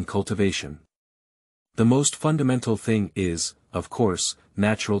thing in cultivation? The most fundamental thing is, of course,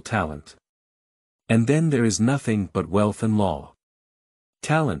 natural talent. And then there is nothing but wealth and law.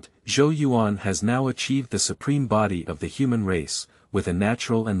 Talent, Zhou Yuan has now achieved the supreme body of the human race, with a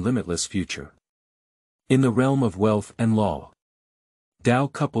natural and limitless future. In the realm of wealth and law.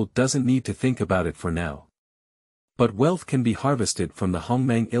 Dao couple doesn't need to think about it for now. But wealth can be harvested from the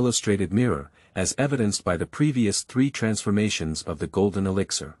Hongmeng Illustrated Mirror, as evidenced by the previous 3 transformations of the Golden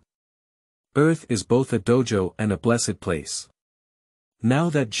Elixir. Earth is both a dojo and a blessed place. Now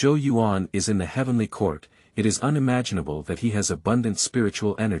that Zhou Yuan is in the heavenly court, it is unimaginable that he has abundant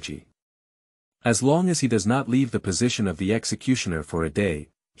spiritual energy. As long as he does not leave the position of the executioner for a day,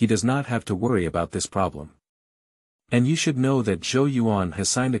 he does not have to worry about this problem. And you should know that Zhou Yuan has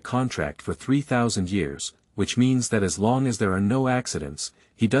signed a contract for 3,000 years, which means that as long as there are no accidents,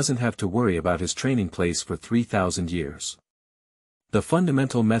 he doesn't have to worry about his training place for 3,000 years. The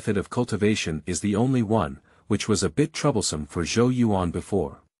fundamental method of cultivation is the only one, which was a bit troublesome for Zhou Yuan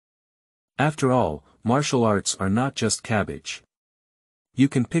before. After all, martial arts are not just cabbage. You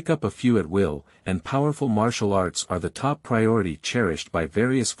can pick up a few at will, and powerful martial arts are the top priority cherished by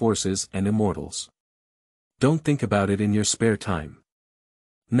various forces and immortals. Don't think about it in your spare time.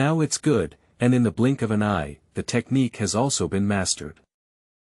 Now it's good, and in the blink of an eye, the technique has also been mastered.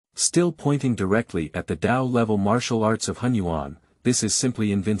 Still pointing directly at the Dao level martial arts of Hunyuan, this is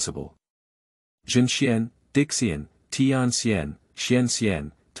simply invincible. Zhenxian, Dixian, Tianxian,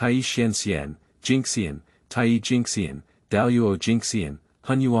 Xianxian, Tai Xianxian, Jingxian, Tai Jingxian, Daoyuo Jingxian,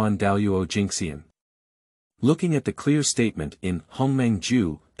 Hunyuan Daoyuo Jingxian. Looking at the clear statement in Hongmeng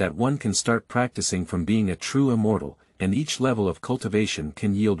Jue that one can start practicing from being a true immortal, and each level of cultivation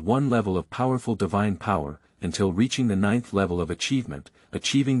can yield 1 level of powerful divine power, until reaching the 9th level of achievement,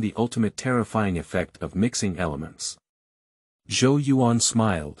 achieving the ultimate terrifying effect of mixing elements. Zhou Yuan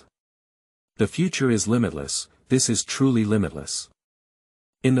smiled. The future is limitless, this is truly limitless.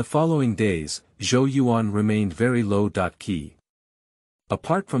 In the following days, Zhou Yuan remained very low-key.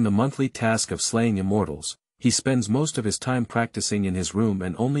 Apart from the monthly task of slaying immortals, he spends most of his time practicing in his room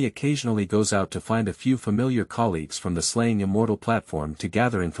and only occasionally goes out to find a few familiar colleagues from the Slaying Immortal platform to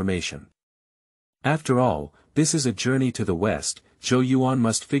gather information. After all, this is a journey to the west. Zhou Yuan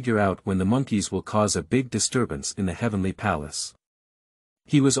must figure out when the monkeys will cause a big disturbance in the heavenly palace.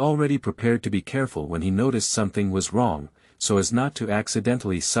 He was already prepared to be careful when he noticed something was wrong, so as not to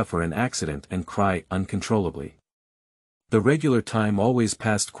accidentally suffer an accident and cry uncontrollably. The regular time always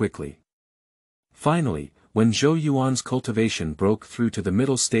passed quickly. Finally, when Zhou Yuan's cultivation broke through to the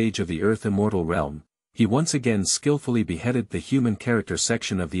middle stage of the Earth Immortal realm, he once again skillfully beheaded the human character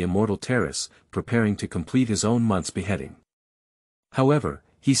section of the Immortal Terrace, preparing to complete his own month's beheading. However,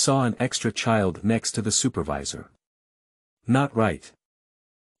 he saw an extra child next to the supervisor. Not right.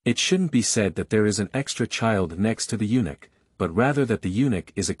 It shouldn't be said that there is an extra child next to the eunuch, but rather that the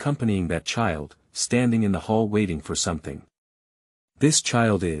eunuch is accompanying that child, standing in the hall waiting for something. This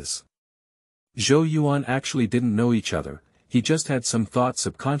child is. Zhou Yuan actually didn't know each other, he just had some thoughts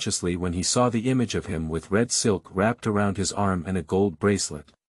subconsciously when he saw the image of him with red silk wrapped around his arm and a gold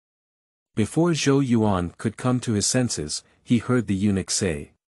bracelet. Before Zhou Yuan could come to his senses, he heard the eunuch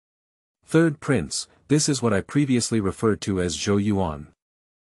say. "Third Prince, this is what I previously referred to as Zhou Yuan.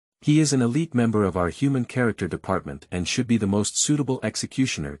 He is an elite member of our human character department and should be the most suitable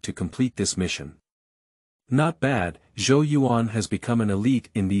executioner to complete this mission." Not bad, Zhou Yuan has become an elite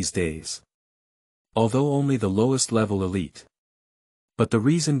in these days. Although only the lowest level elite. But the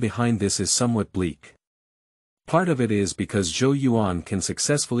reason behind this is somewhat bleak. Part of it is because Zhou Yuan can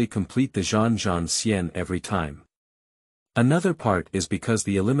successfully complete the Zhanzhan Xian every time. Another part is because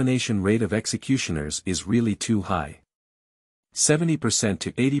the elimination rate of executioners is really too high. 70%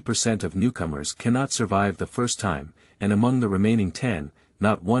 to 80% of newcomers cannot survive the first time, and among the remaining 10,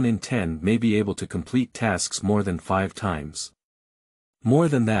 not 1 in 10 may be able to complete tasks more than 5 times. More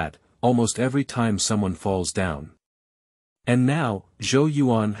than that, almost every time someone falls down. And now, Zhou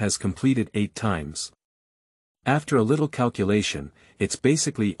Yuan has completed 8 times. After a little calculation, it's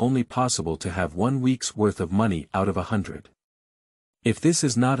basically only possible to have 1 week's worth of money out of 100. If this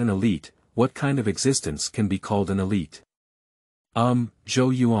is not an elite, what kind of existence can be called an elite?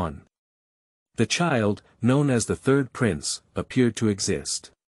 Zhou Yuan. The child, known as the third prince, appeared to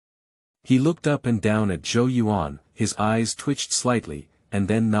exist. He looked up and down at Zhou Yuan, his eyes twitched slightly, and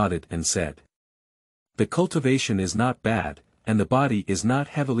then nodded and said. The cultivation is not bad, and the body is not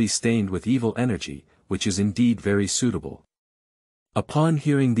heavily stained with evil energy, which is indeed very suitable. Upon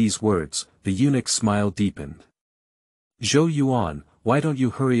hearing these words, the eunuch's smile deepened. Zhou Yuan, why don't you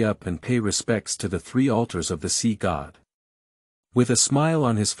hurry up and pay respects to the 3 altars of the sea god? With a smile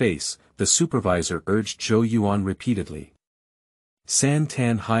on his face, the supervisor urged Zhou Yuan repeatedly. San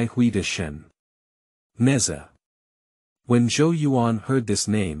Tan Hai Hui De Shen. Neza. When Zhou Yuan heard this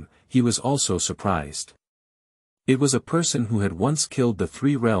name, he was also surprised. It was a person who had once killed the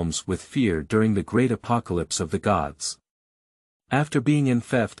 3 realms with fear during the great apocalypse of the gods. After being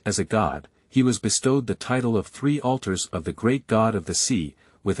enfeoffed as a god, he was bestowed the title of 3 altars of the great god of the sea,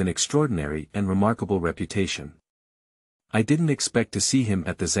 with an extraordinary and remarkable reputation. I didn't expect to see him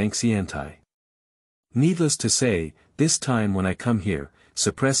at the Xiantai. Needless to say, this time when I come here,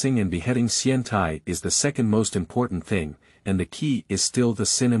 suppressing and beheading Xiantai is the second most important thing, and the key is still the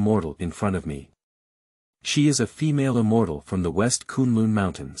Sin Immortal in front of me. She is a female immortal from the West Kunlun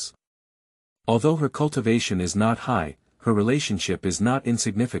Mountains. Although her cultivation is not high, her relationship is not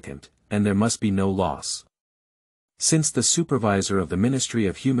insignificant, and there must be no loss. Since the supervisor of the Ministry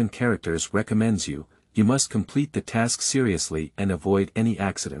of Human Characters recommends you, you must complete the task seriously and avoid any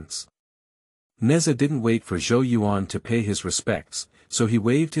accidents. Neza didn't wait for Zhou Yuan to pay his respects, so he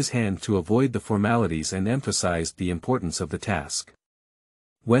waved his hand to avoid the formalities and emphasized the importance of the task.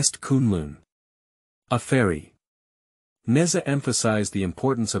 West Kunlun. A ferry. Neza emphasized the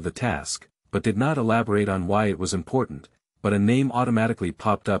importance of the task, but did not elaborate on why it was important, but a name automatically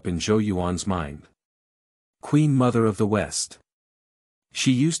popped up in Zhou Yuan's mind. Queen Mother of the West.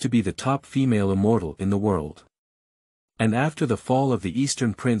 She used to be the top female immortal in the world. And after the fall of the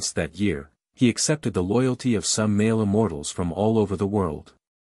Eastern Prince that year, he accepted the loyalty of some male immortals from all over the world.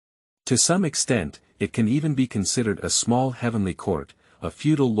 To some extent, it can even be considered a small heavenly court, a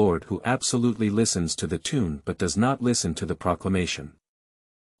feudal lord who absolutely listens to the tune but does not listen to the proclamation.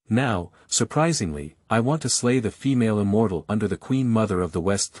 Now, surprisingly, I want to slay the female immortal under the Queen Mother of the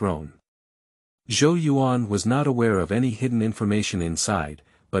West throne. Zhou Yuan was not aware of any hidden information inside,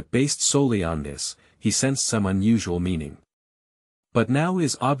 but based solely on this, he sensed some unusual meaning. But now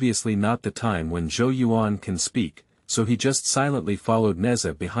is obviously not the time when Zhou Yuan can speak, so he just silently followed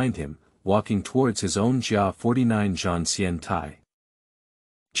Neza behind him, walking towards his own Jia 49 Zhan Xiantai.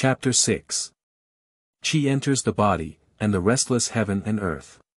 Chapter 6. Qi enters the body, and the restless heaven and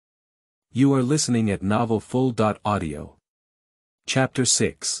earth. You are listening at novelfull.audio. Chapter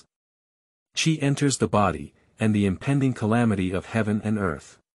 6. Qi enters the body, and the impending calamity of heaven and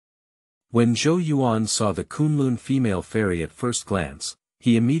earth. When Zhou Yuan saw the Kunlun female fairy at first glance,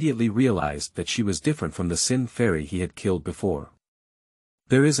 he immediately realized that she was different from the Sin fairy he had killed before.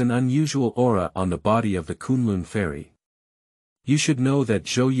 There is an unusual aura on the body of the Kunlun fairy. You should know that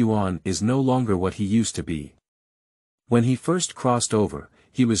Zhou Yuan is no longer what he used to be. When he first crossed over,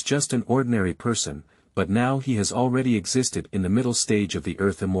 he was just an ordinary person, but now he has already existed in the middle stage of the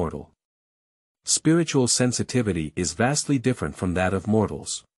Earth Immortal. Spiritual sensitivity is vastly different from that of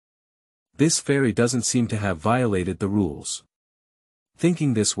mortals. This fairy doesn't seem to have violated the rules.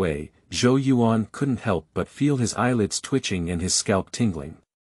 Thinking this way, Zhou Yuan couldn't help but feel his eyelids twitching and his scalp tingling.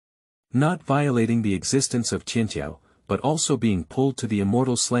 Not violating the existence of Qiantiao, but also being pulled to the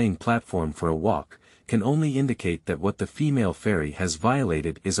immortal slaying platform for a walk, can only indicate that what the female fairy has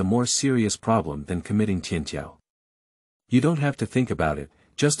violated is a more serious problem than committing Qiantiao. You don't have to think about it,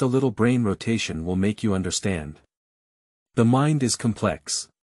 just a little brain rotation will make you understand. The mind is complex.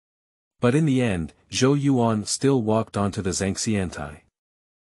 But in the end, Zhou Yuan still walked onto the Xiantai.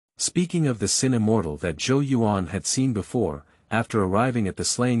 Speaking of the Sin Immortal that Zhou Yuan had seen before, after arriving at the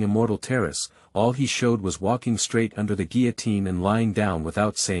Slaying Immortal Terrace, all he showed was walking straight under the guillotine and lying down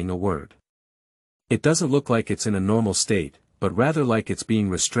without saying a word. It doesn't look like it's in a normal state, but rather like it's being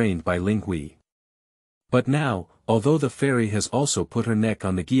restrained by Ling Hui. But now, although the fairy has also put her neck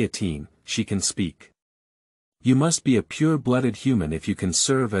on the guillotine, she can speak. You must be a pure-blooded human if you can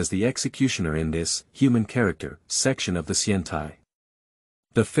serve as the executioner in this human character section of the Xiantai.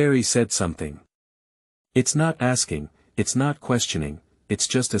 The fairy said something. It's not asking, it's not questioning, it's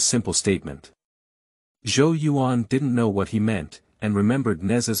just a simple statement. Zhou Yuan didn't know what he meant, and remembered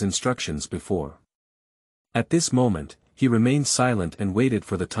Neza's instructions before. At this moment, he remained silent and waited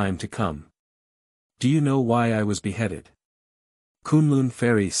for the time to come. Do you know why I was beheaded? Kunlun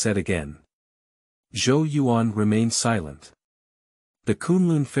fairy said again. Zhou Yuan remained silent. The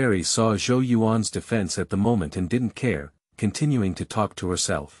Kunlun fairy saw Zhou Yuan's defense at the moment and didn't care, continuing to talk to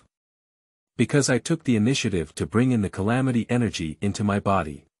herself. Because I took the initiative to bring in the calamity energy into my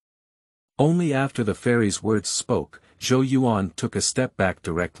body. Only after the fairy's words spoke, Zhou Yuan took a step back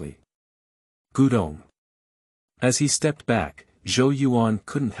directly. Gudong. As he stepped back, Zhou Yuan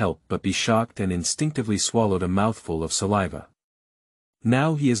couldn't help but be shocked and instinctively swallowed a mouthful of saliva.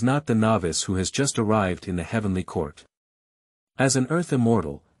 Now he is not the novice who has just arrived in the heavenly court. As an Earth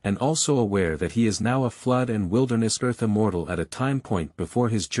Immortal, and also aware that he is now a flood and wilderness Earth Immortal at a time point before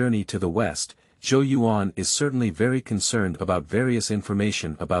his journey to the west, Zhou Yuan is certainly very concerned about various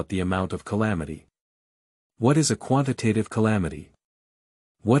information about the amount of calamity. What is a quantitative calamity?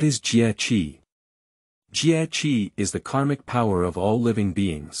 What is Jie Qi? Jie Qi is the karmic power of all living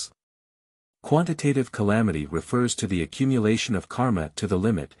beings. Quantitative calamity refers to the accumulation of karma to the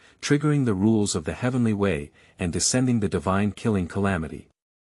limit, triggering the rules of the heavenly way, and descending the divine killing calamity.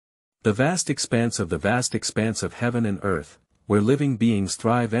 The vast expanse of heaven and earth, where living beings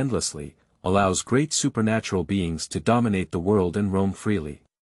thrive endlessly, allows great supernatural beings to dominate the world and roam freely.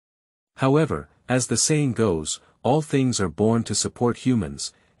 However, as the saying goes, all things are born to support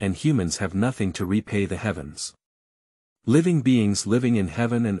humans, and humans have nothing to repay the heavens. Living beings living in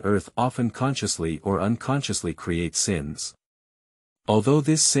heaven and earth often consciously or unconsciously create sins. Although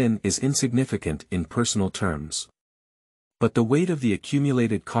this sin is insignificant in personal terms. But the weight of the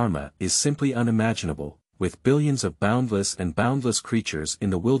accumulated karma is simply unimaginable, with billions of boundless and boundless creatures in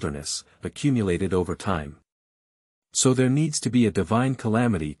the wilderness, accumulated over time. So there needs to be a divine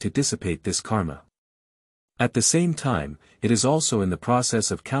calamity to dissipate this karma. At the same time, it is also in the process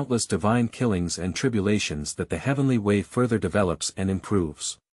of countless divine killings and tribulations that the heavenly way further develops and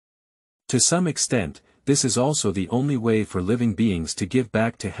improves. To some extent, this is also the only way for living beings to give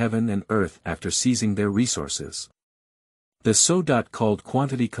back to heaven and earth after seizing their resources. The so-called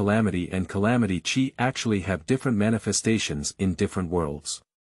quantity calamity and calamity chi actually have different manifestations in different worlds.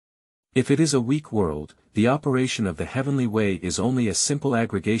 If it is a weak world, the operation of the heavenly way is only a simple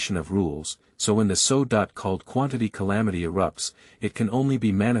aggregation of rules, so when the so-called quantity calamity erupts, it can only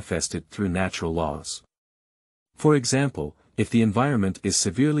be manifested through natural laws. For example, if the environment is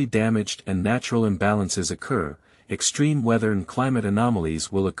severely damaged and natural imbalances occur, extreme weather and climate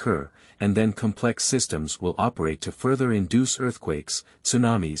anomalies will occur, and then complex systems will operate to further induce earthquakes,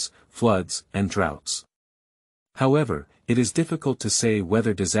 tsunamis, floods, and droughts. However, it is difficult to say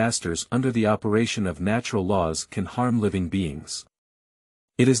whether disasters under the operation of natural laws can harm living beings.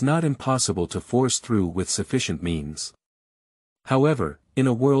 It is not impossible to force through with sufficient means. However, in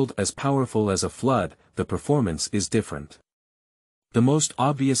a world as powerful as a flood, the performance is different. The most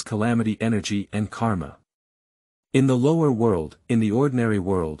obvious calamity energy and karma. In the lower world, in the ordinary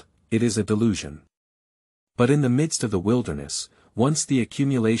world, it is a delusion. But in the midst of the wilderness, once the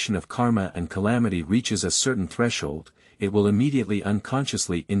accumulation of karma and calamity reaches a certain threshold, it will immediately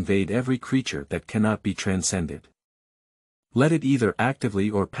unconsciously invade every creature that cannot be transcended. Let it either actively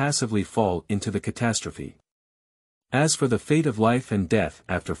or passively fall into the catastrophe. As for the fate of life and death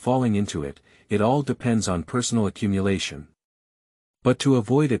after falling into it, it all depends on personal accumulation. But to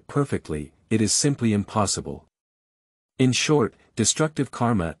avoid it perfectly, it is simply impossible. In short, destructive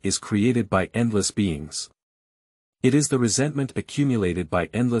karma is created by endless beings. It is the resentment accumulated by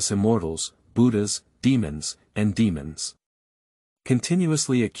endless immortals, Buddhas, demons, and demons.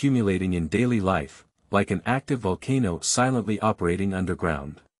 Continuously accumulating in daily life, like an active volcano silently operating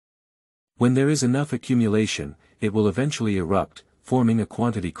underground. When there is enough accumulation, it will eventually erupt, forming a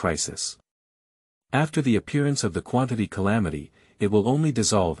quantity crisis. After the appearance of the quantity calamity, it will only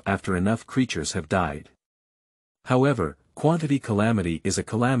dissolve after enough creatures have died. However, quantity calamity is a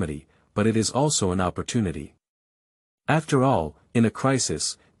calamity, but it is also an opportunity. After all, in a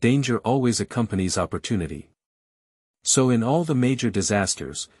crisis, danger always accompanies opportunity. So in all the major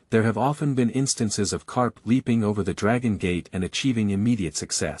disasters, there have often been instances of carp leaping over the dragon gate and achieving immediate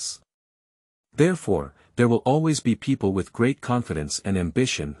success. Therefore, there will always be people with great confidence and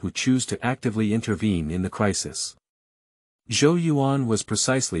ambition who choose to actively intervene in the crisis. Zhou Yuan was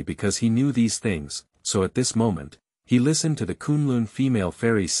precisely because he knew these things, so at this moment, he listened to the Kunlun female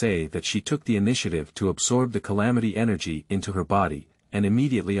fairy say that she took the initiative to absorb the calamity energy into her body, and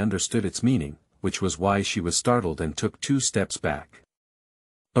immediately understood its meaning, which was why she was startled and took 2 steps back.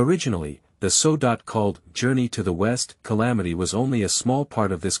 Originally, the so-called journey to the west calamity was only a small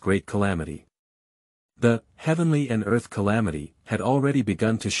part of this great calamity. The heavenly and earth calamity had already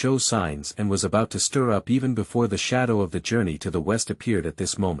begun to show signs and was about to stir up even before the shadow of the journey to the west appeared at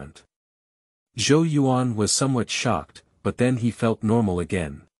this moment. Zhou Yuan was somewhat shocked, but then he felt normal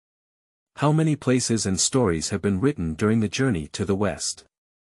again. How many places and stories have been written during the journey to the west?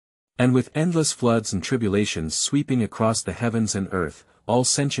 And with endless floods and tribulations sweeping across the heavens and earth, all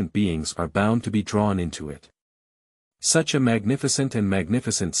sentient beings are bound to be drawn into it. Such a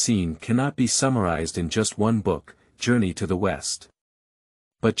magnificent scene cannot be summarized in just one book, Journey to the West.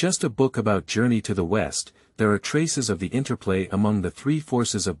 But just a book about Journey to the West, there are traces of the interplay among the three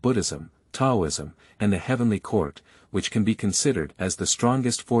forces of Buddhism, Taoism, and the Heavenly Court, which can be considered as the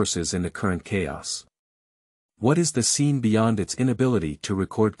strongest forces in the current chaos. What is the scene beyond its inability to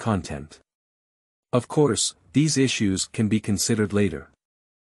record content? Of course, these issues can be considered later.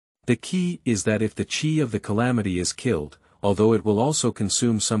 The key is that if the chi of the calamity is killed, although it will also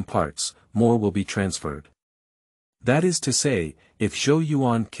consume some parts, more will be transferred. That is to say, if Zhou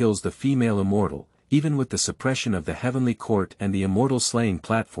Yuan kills the female immortal, even with the suppression of the Heavenly Court and the immortal slaying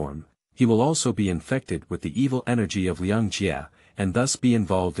platform, he will also be infected with the evil energy of Liang Jie, and thus be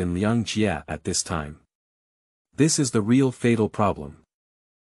involved in Liang Jie at this time. This is the real fatal problem.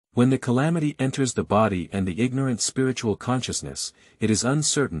 When the calamity enters the body and the ignorant spiritual consciousness, it is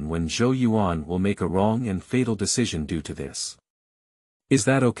uncertain when Zhou Yuan will make a wrong and fatal decision due to this. Is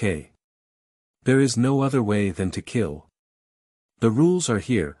that okay? There is no other way than to kill. The rules are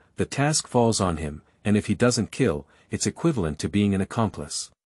here, the task falls on him, and if he doesn't kill, it's equivalent to being an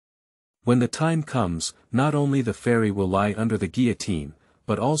accomplice. When the time comes, not only the fairy will lie under the guillotine,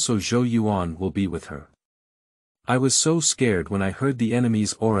 but also Zhou Yuan will be with her. I was so scared when I heard the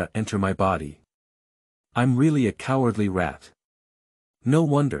enemy's aura enter my body. I'm really a cowardly rat. No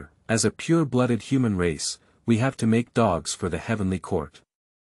wonder, as a pure-blooded human race, we have to make dogs for the Heavenly Court.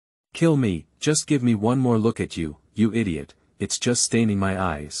 Kill me, just give me one more look at you, you idiot, it's just staining my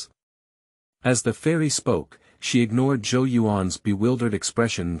eyes. As the fairy spoke, she ignored Zhou Yuan's bewildered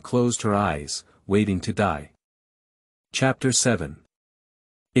expression and closed her eyes, waiting to die. Chapter 7.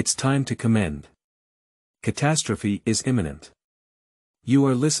 It's time to Catastrophe is imminent. You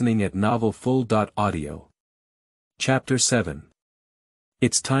are listening at novelfull.audio. Chapter 7.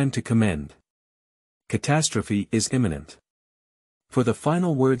 It's time to Catastrophe is imminent. For the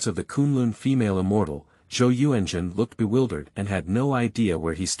final words of the Kunlun female immortal, Zhou Yuan looked bewildered and had no idea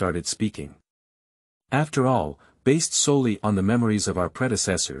where he started speaking. After all, based solely on the memories of our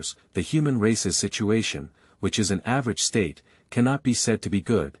predecessors, the human race's situation, which is an average state, cannot be said to be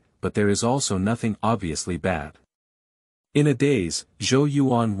good, but there is also nothing obviously bad. In a daze, Zhou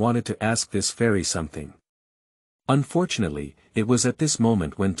Yuan wanted to ask this fairy something. Unfortunately, it was at this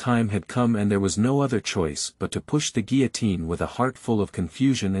moment when time had come and there was no other choice but to push the guillotine with a heart full of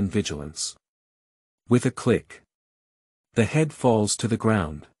confusion and vigilance. With a click, the head falls to the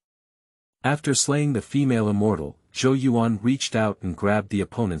ground. After slaying the female immortal, Zhou Yuan reached out and grabbed the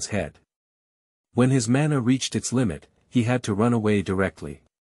opponent's head. When his mana reached its limit, he had to run away directly.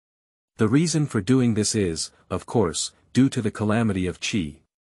 The reason for doing this is, of course, due to the calamity of Qi.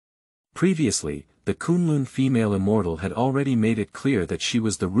 Previously, the Kunlun female immortal had already made it clear that she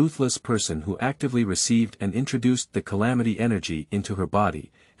was the ruthless person who actively received and introduced the calamity energy into her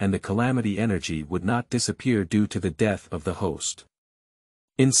body, and the calamity energy would not disappear due to the death of the host.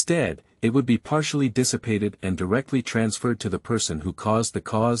 Instead, it would be partially dissipated and directly transferred to the person who caused the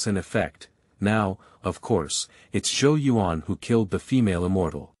cause and effect. Now, of course, it's Zhou Yuan who killed the female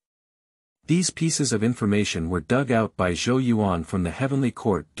immortal. These pieces of information were dug out by Zhou Yuan from the Heavenly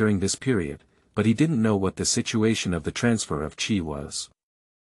Court during this period, but he didn't know what the situation of the transfer of Qi was.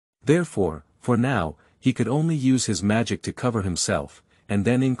 Therefore, for now, he could only use his magic to cover himself, and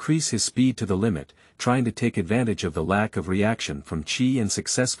then increase his speed to the limit, trying to take advantage of the lack of reaction from Qi and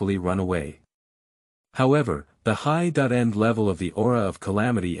successfully run away. However, the high-end level of the aura of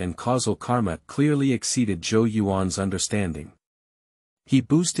calamity and causal karma clearly exceeded Zhou Yuan's understanding. He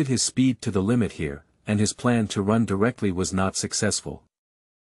boosted his speed to the limit here, and his plan to run directly was not successful.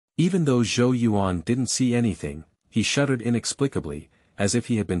 Even though Zhou Yuan didn't see anything, he shuddered inexplicably, as if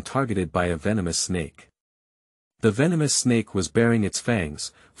he had been targeted by a venomous snake. The venomous snake was baring its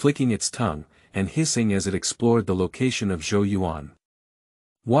fangs, flicking its tongue, and hissing as it explored the location of Zhou Yuan.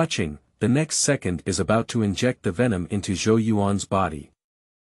 Watching, the next second is about to inject the venom into Zhou Yuan's body.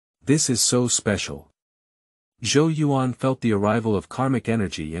 This is so special. Zhou Yuan felt the arrival of karmic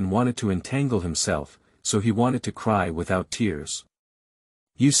energy and wanted to entangle himself, so he wanted to cry without tears.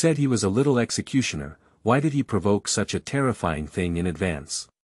 You said he was a little executioner, why did he provoke such a terrifying thing in advance?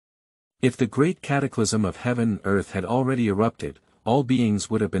 If the great cataclysm of heaven and earth had already erupted, all beings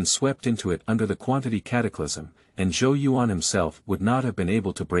would have been swept into it under the quantity cataclysm, and Zhou Yuan himself would not have been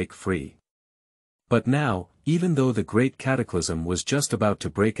able to break free. But now, even though the great cataclysm was just about to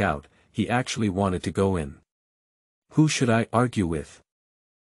break out, he actually wanted to go in. Who should I argue with?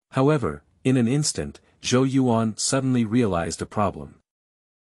 However, in an instant, Zhou Yuan suddenly realized a problem.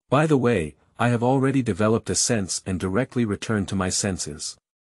 By the way, I have already developed a sense and directly returned to my senses.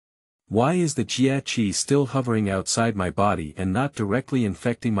 Why is the Jia Qi still hovering outside my body and not directly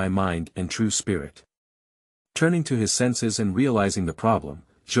infecting my mind and true spirit? Turning to his senses and realizing the problem,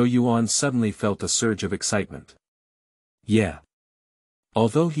 Zhou Yuan suddenly felt a surge of excitement. Yeah.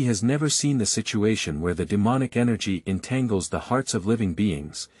 Although he has never seen the situation where the demonic energy entangles the hearts of living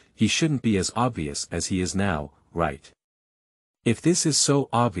beings, he shouldn't be as obvious as he is now, right? If this is so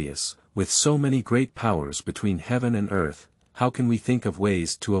obvious, with so many great powers between heaven and earth, how can we think of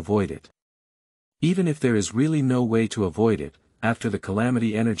ways to avoid it? Even if there is really no way to avoid it, after the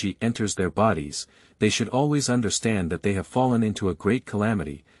calamity energy enters their bodies, they should always understand that they have fallen into a great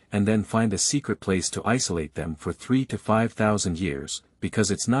calamity, and then find a secret place to isolate them for 3,000 to 5,000 years, because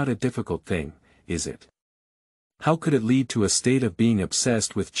it's not a difficult thing, is it? How could it lead to a state of being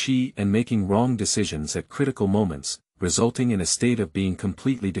obsessed with qi and making wrong decisions at critical moments, resulting in a state of being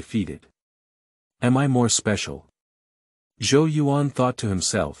completely defeated? Am I more special? Zhou Yuan thought to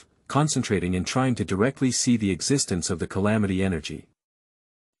himself, concentrating and trying to directly see the existence of the calamity energy.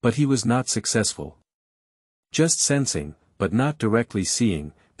 But he was not successful. Just sensing, but not directly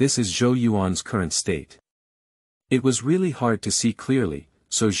seeing, this is Zhou Yuan's current state. It was really hard to see clearly,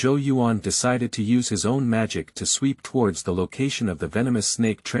 so Zhou Yuan decided to use his own magic to sweep towards the location of the venomous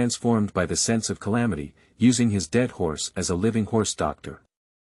snake transformed by the sense of calamity, using his dead horse as a living horse doctor.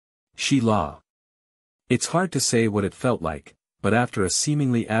 Shi La. It's hard to say what it felt like, but after a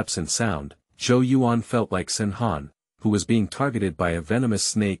seemingly absent sound, Zhou Yuan felt like Sen Han, who was being targeted by a venomous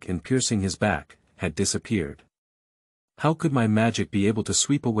snake and piercing his back, had disappeared. How could my magic be able to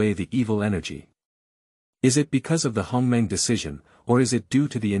sweep away the evil energy? Is it because of the Hongmeng decision, or is it due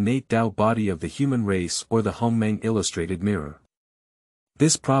to the innate Tao body of the human race or the Hongmeng illustrated mirror?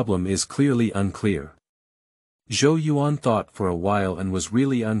 This problem is clearly unclear. Zhou Yuan thought for a while and was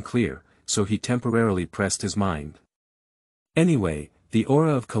really unclear, so he temporarily pressed his mind. Anyway, the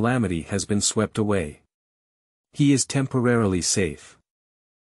aura of calamity has been swept away. He is temporarily safe.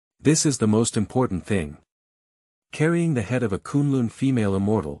 This is the most important thing. Carrying the head of a Kunlun female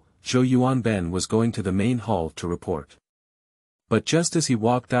immortal, Zhou Yuan was going to the main hall to report. But just as he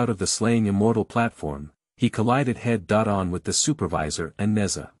walked out of the Slaying Immortal platform, he collided head-on with the supervisor and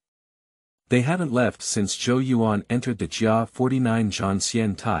Neza. They hadn't left since Zhou Yuan entered the Jia 49 Zhan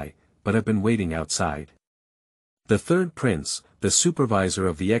Xiantai, but have been waiting outside. The third prince, the supervisor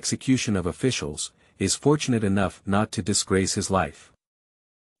of the execution of officials, is fortunate enough not to disgrace his life.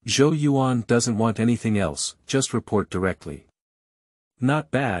 Zhou Yuan doesn't want anything else, just report directly.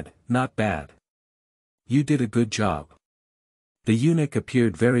 Not bad, not bad. You did a good job. The eunuch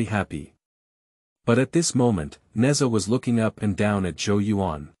appeared very happy. But at this moment, Neza was looking up and down at Zhou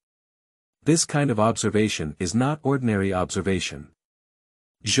Yuan. This kind of observation is not ordinary observation.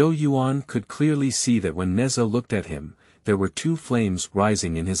 Zhou Yuan could clearly see that when Neza looked at him, there were two flames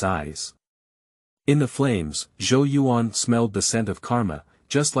rising in his eyes. In the flames, Zhou Yuan smelled the scent of karma,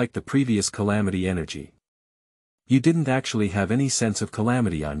 just like the previous calamity energy. You didn't actually have any sense of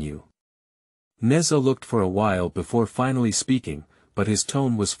calamity on you. Neza looked for a while before finally speaking, but his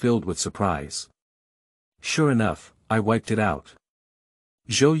tone was filled with surprise. Sure enough, I wiped it out.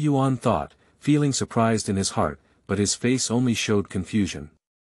 Zhou Yuan thought, feeling surprised in his heart, but his face only showed confusion.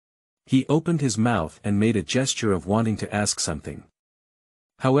 He opened his mouth and made a gesture of wanting to ask something.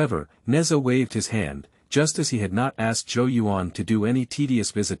 However, Neza waved his hand, just as he had not asked Zhou Yuan to do any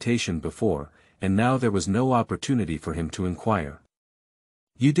tedious visitation before, and now there was no opportunity for him to inquire.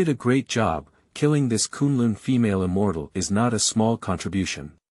 You did a great job, killing this Kunlun female immortal is not a small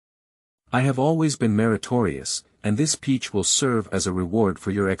contribution. I have always been meritorious, and this peach will serve as a reward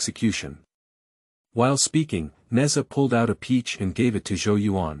for your execution. While speaking, Neza pulled out a peach and gave it to Zhou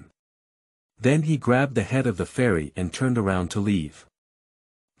Yuan. Then he grabbed the head of the fairy and turned around to leave.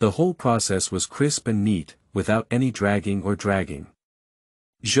 The whole process was crisp and neat, without any dragging or dragging.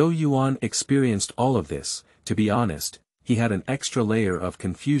 Zhou Yuan experienced all of this. To be honest, he had an extra layer of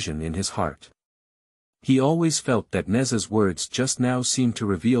confusion in his heart. He always felt that Neza's words just now seemed to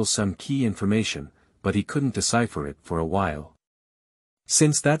reveal some key information, but he couldn't decipher it for a while.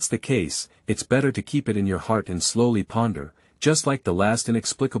 Since that's the case, it's better to keep it in your heart and slowly ponder, just like the last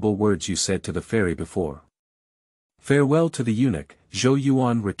inexplicable words you said to the fairy before. Farewell to the eunuch, Zhou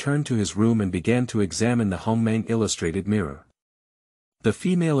Yuan returned to his room and began to examine the Hongmeng illustrated mirror. The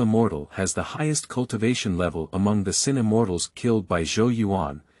female immortal has the highest cultivation level among the sin immortals killed by Zhou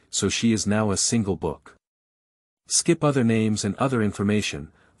Yuan, so she is now a single book. Skip other names and other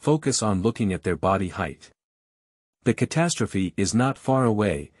information, focus on looking at their body height. The catastrophe is not far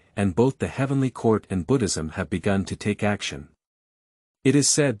away, and both the Heavenly Court and Buddhism have begun to take action. It is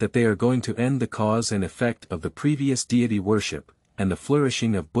said that they are going to end the cause and effect of the previous deity worship, and the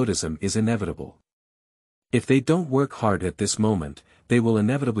flourishing of Buddhism is inevitable. If they don't work hard at this moment, they will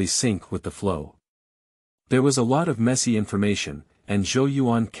inevitably sink with the flow. There was a lot of messy information, and Zhou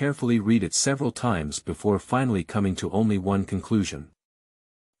Yuan carefully read it several times before finally coming to only one conclusion.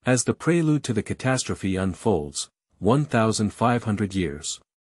 As the prelude to the catastrophe unfolds, 1,500 years.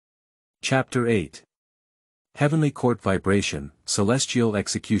 Chapter 8. Heavenly Court Vibration, Celestial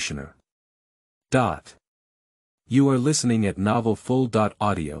Executioner. You are listening at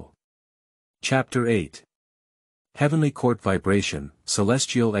novelfull.audio. Chapter 8. Heavenly Court Vibration,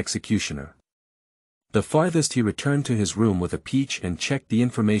 Celestial Executioner. The farthest he returned to his room with a peach and checked the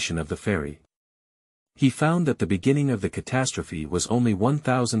information of the fairy. He found that the beginning of the catastrophe was only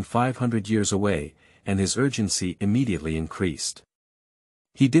 1,500 years away, and his urgency immediately increased.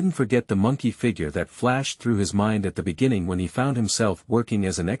 He didn't forget the monkey figure that flashed through his mind at the beginning when he found himself working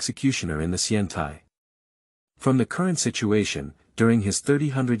as an executioner in the Xiantai. From the current situation, during his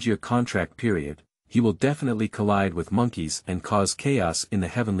 300-year contract period, he will definitely collide with monkeys and cause chaos in the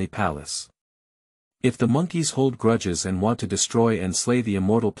Heavenly Palace. If the monkeys hold grudges and want to destroy and slay the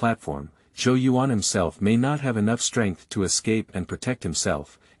immortal platform, Zhou Yuan himself may not have enough strength to escape and protect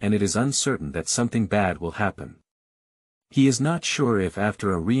himself, and it is uncertain that something bad will happen. He is not sure if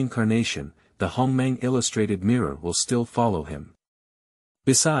after a reincarnation, the Hongmeng Illustrated Mirror will still follow him.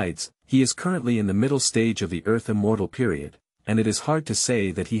 Besides, he is currently in the middle stage of the Earth Immortal period, and it is hard to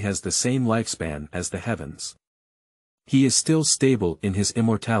say that he has the same lifespan as the heavens. He is still stable in his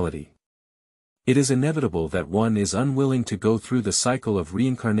immortality. It is inevitable that one is unwilling to go through the cycle of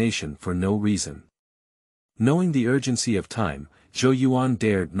reincarnation for no reason. Knowing the urgency of time, Zhou Yuan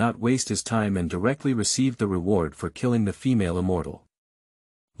dared not waste his time and directly received the reward for killing the female immortal.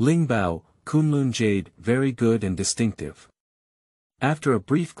 Lingbao, Kunlun Jade, very good and distinctive. After a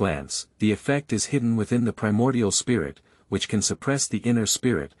brief glance, the effect is hidden within the primordial spirit, which can suppress the inner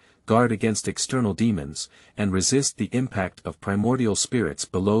spirit, guard against external demons, and resist the impact of primordial spirits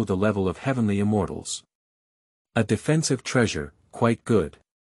below the level of heavenly immortals. A defensive treasure, quite good.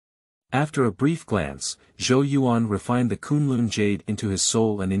 After a brief glance, Zhou Yuan refined the Kunlun Jade into his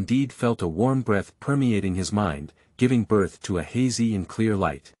soul and indeed felt a warm breath permeating his mind, giving birth to a hazy and clear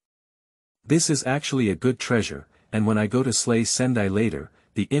light. This is actually a good treasure, and when I go to slay Sendai later,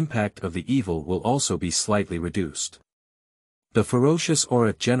 the impact of the evil will also be slightly reduced. The ferocious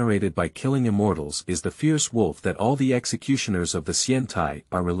aura generated by killing immortals is the fierce wolf that all the executioners of the Xiantai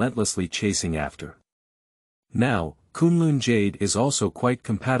are relentlessly chasing after. Now, Kunlun Jade is also quite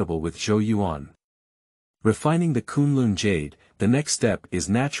compatible with Zhou Yuan. Refining the Kunlun Jade, the next step is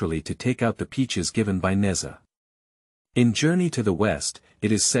naturally to take out the peaches given by Neza. In Journey to the West,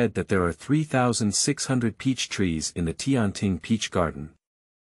 it is said that there are 3,600 peach trees in the Tianting Peach Garden.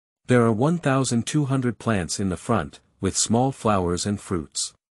 There are 1,200 plants in the front, with small flowers and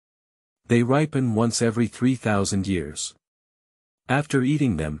fruits. They ripen once every 3,000 years. After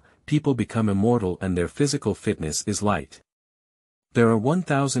eating them, people become immortal and their physical fitness is light. There are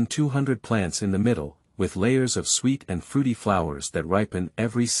 1,200 plants in the middle, with layers of sweet and fruity flowers that ripen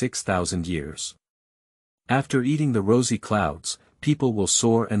every 6,000 years. After eating the rosy clouds, people will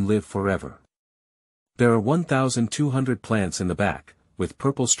soar and live forever. There are 1,200 plants in the back, with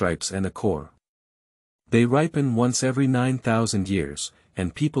purple stripes and a core. They ripen once every 9,000 years,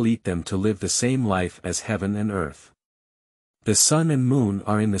 and people eat them to live the same life as heaven and earth. The sun and moon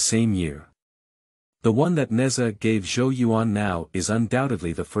are in the same year. The one that Neza gave Zhou Yuan now is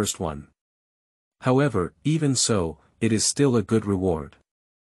undoubtedly the first one. However, even so, it is still a good reward.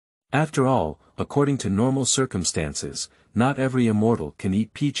 After all, according to normal circumstances, not every immortal can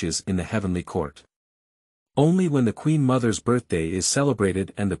eat peaches in the heavenly court. Only when the Queen Mother's birthday is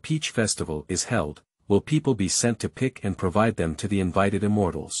celebrated and the Peach Festival is held, will people be sent to pick and provide them to the invited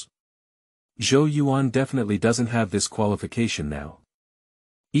immortals. Zhou Yuan definitely doesn't have this qualification now.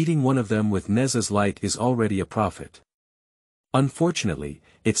 Eating one of them with Neza's light is already a profit. Unfortunately,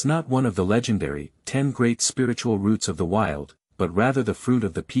 it's not one of the legendary 10 great spiritual roots of the wild, but rather the fruit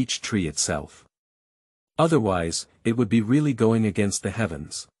of the peach tree itself. Otherwise, it would be really going against the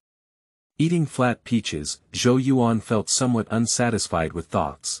heavens. Eating flat peaches, Zhou Yuan felt somewhat unsatisfied with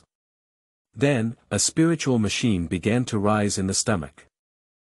thoughts. Then, a spiritual machine began to rise in the stomach.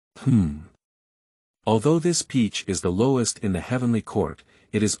 Although this peach is the lowest in the heavenly court,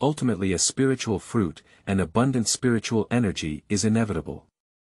 it is ultimately a spiritual fruit, and abundant spiritual energy is inevitable.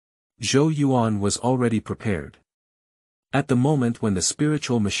 Zhou Yuan was already prepared. At the moment when the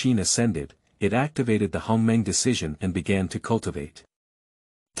spiritual machine ascended, it activated the Hongmeng decision and began to cultivate.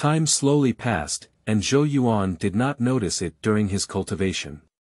 Time slowly passed, and Zhou Yuan did not notice it during his cultivation.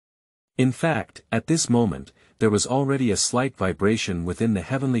 In fact, at this moment, there was already a slight vibration within the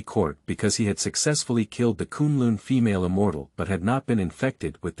heavenly court because he had successfully killed the Kunlun female immortal but had not been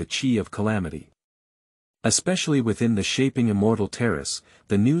infected with the Qi of Calamity. Especially within the shaping immortal Terrace,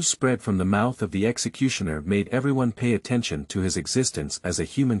 the news spread from the mouth of the executioner made everyone pay attention to his existence as a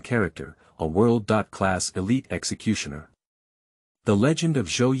human character, a world-class elite executioner. The legend of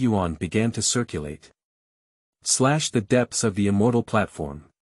Zhou Yuan began to circulate. The depths of the immortal platform.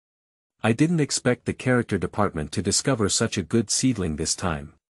 I didn't expect the character department to discover such a good seedling this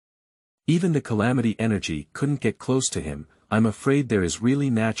time. Even the calamity energy couldn't get close to him. I'm afraid there is really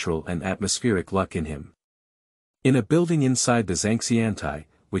natural and atmospheric luck in him. In a building inside the Xiantai,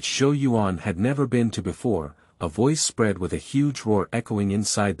 which Zhou Yuan had never been to before, a voice spread with a huge roar echoing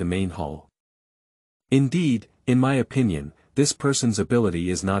inside the main hall. Indeed, in my opinion, this person's ability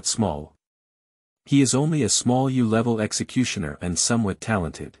is not small. He is only a small U-level executioner and somewhat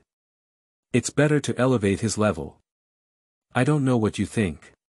talented. It's better to elevate his level. I don't know what you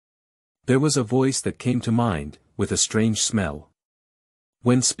think. There was a voice that came to mind, with a strange smell.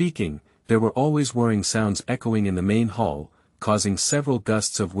 When speaking, there were always whirring sounds echoing in the main hall, causing several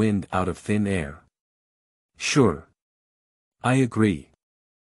gusts of wind out of thin air. Sure. I agree.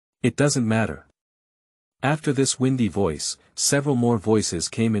 It doesn't matter. After this windy voice, several more voices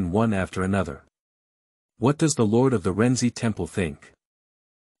came in one after another. What does the Lord of the Renzi Temple think?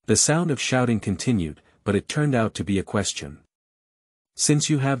 The sound of shouting continued, but it turned out to be a question. Since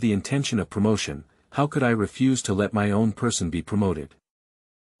you have the intention of promotion, how could I refuse to let my own person be promoted?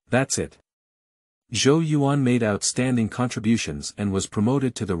 That's it. Zhou Yuan made outstanding contributions and was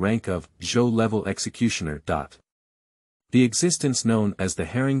promoted to the rank of Zhou Level Executioner. The existence known as the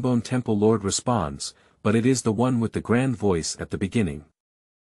Herringbone Temple Lord responds, but it is the one with the grand voice at the beginning.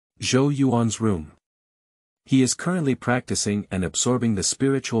 Zhou Yuan's room. He is currently practicing and absorbing the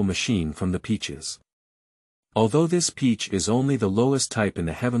spiritual machine from the peaches. Although this peach is only the lowest type in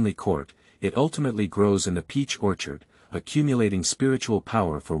the heavenly court, it ultimately grows in the peach orchard, accumulating spiritual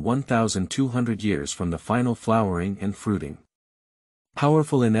power for 1,200 years from the final flowering and fruiting.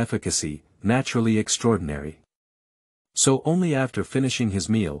 Powerful in efficacy, naturally extraordinary. So only after finishing his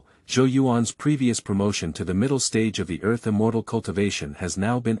meal, Zhou Yuan's previous promotion to the middle stage of the Earth Immortal cultivation has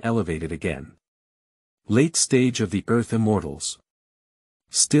now been elevated again. Late stage of the Earth Immortals.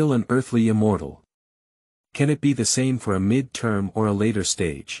 Still an earthly immortal. Can it be the same for a mid-term or a later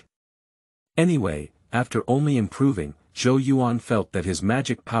stage? Anyway, after only improving, Zhou Yuan felt that his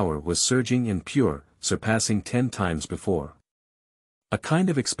magic power was surging and pure, surpassing 10 times before. A kind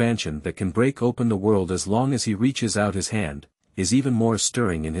of expansion that can break open the world as long as he reaches out his hand, is even more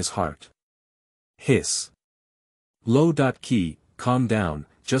stirring in his heart. Hiss. Low. Key, calm down,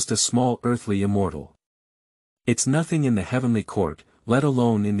 just a small earthly immortal. It's nothing in the heavenly court, let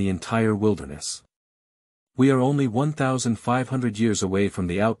alone in the entire wilderness. We are only 1,500 years away from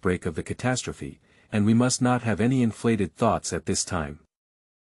the outbreak of the catastrophe, and we must not have any inflated thoughts at this time.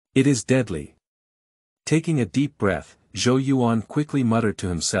 It is deadly. Taking a deep breath, Zhou Yuan quickly muttered to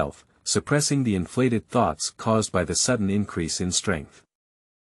himself, suppressing the inflated thoughts caused by the sudden increase in strength.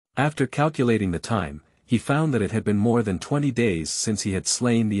 After calculating the time, he found that it had been more than 20 days since he had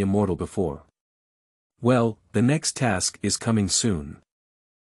slain the immortal before. Well, the next task is coming soon.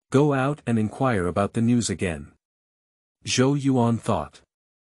 Go out and inquire about the news again. Zhou Yuan thought.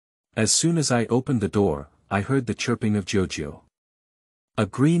 As soon as I opened the door, I heard the chirping of Jojo. A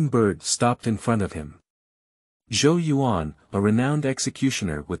green bird stopped in front of him. Zhou Yuan, a renowned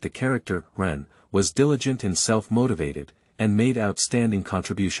executioner with the character Ren, was diligent and self-motivated, and made outstanding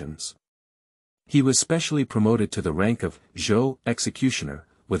contributions. He was specially promoted to the rank of Zhou Executioner,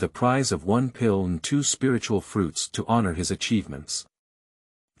 with a prize of 1 pill and 2 spiritual fruits to honor his achievements.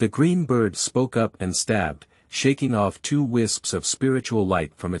 The green bird spoke up and stabbed, shaking off 2 wisps of spiritual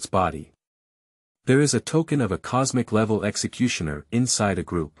light from its body. There is a token of a cosmic level executioner inside a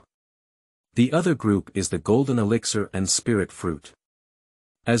group. The other group is the golden elixir and spirit fruit.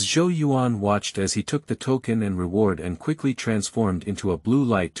 As Zhou Yuan watched as he took the token and reward and quickly transformed into a blue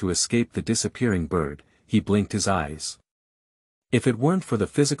light to escape the disappearing bird, he blinked his eyes. If it weren't for the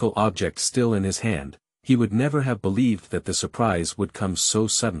physical object still in his hand, he would never have believed that the surprise would come so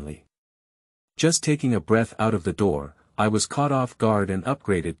suddenly. Just taking a breath out of the door, I was caught off guard and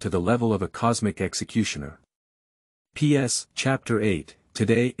upgraded to the level of a cosmic executioner. P.S. Chapter 8,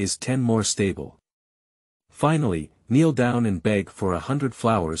 today is 10 more stable. Finally, kneel down and beg for 100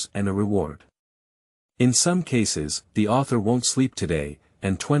 flowers and a reward. In some cases, the author won't sleep today,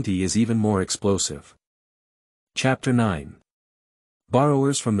 and 20 is even more explosive. Chapter 9.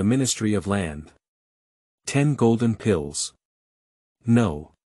 Borrowers from the Ministry of Land. 10 golden pills.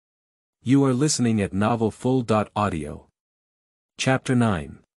 No. You are listening at novelfull.audio. Chapter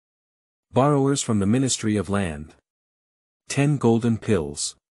 9. Borrowers from the Ministry of Land. 10 golden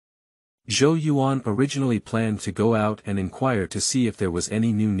pills. Zhou Yuan originally planned to go out and inquire to see if there was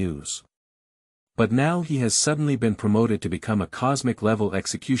any new news. But now he has suddenly been promoted to become a cosmic level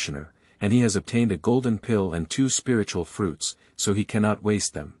executioner, and he has obtained a golden pill and 2 spiritual fruits, so he cannot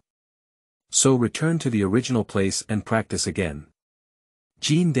waste them. So return to the original place and practice again.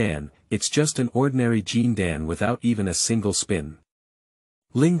 Jin Dan, it's just an ordinary Jin Dan without even a single spin.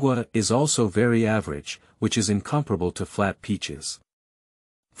 Lingua is also very average, which is incomparable to flat peaches.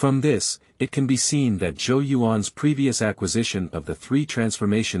 From this, it can be seen that Zhou Yuan's previous acquisition of the 3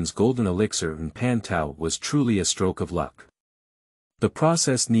 transformations golden elixir and Pantao was truly a stroke of luck. The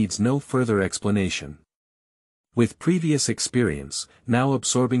process needs no further explanation. With previous experience, now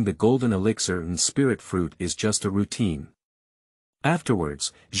absorbing the golden elixir and spirit fruit is just a routine.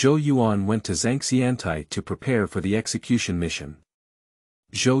 Afterwards, Zhou Yuan went to Xiantai to prepare for the execution mission.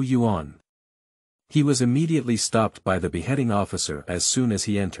 Zhou Yuan. He was immediately stopped by the beheading officer as soon as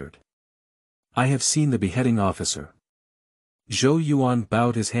he entered. I have seen the beheading officer. Zhou Yuan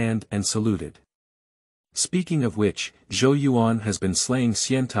bowed his hand and saluted. Speaking of which, Zhou Yuan has been slaying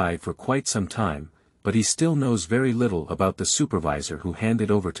Xiantai for quite some time, but he still knows very little about the supervisor who handed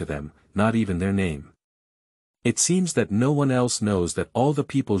over to them, not even their name. It seems that no one else knows that all the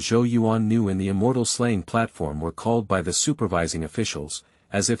people Zhou Yuan knew in the immortal slaying platform were called by the supervising officials,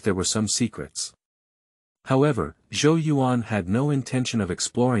 as if there were some secrets. However, Zhou Yuan had no intention of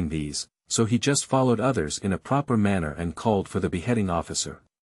exploring these, so he just followed others in a proper manner and called for the beheading officer.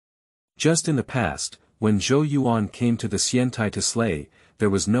 Just in the past, when Zhou Yuan came to the Xiantai to slay, there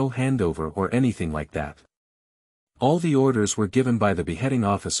was no handover or anything like that. All the orders were given by the beheading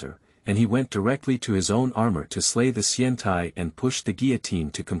officer, and he went directly to his own armor to slay the Xiantai and push the guillotine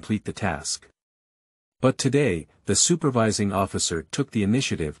to complete the task. But today, the supervising officer took the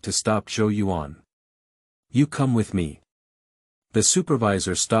initiative to stop Zhou Yuan. You come with me. The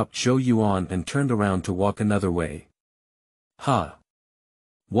supervisor stopped Zhou Yuan and turned around to walk another way. Ha!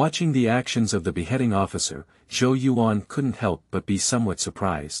 Watching the actions of the beheading officer, Zhou Yuan couldn't help but be somewhat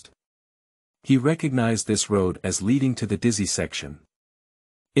surprised. He recognized this road as leading to the dizzy section.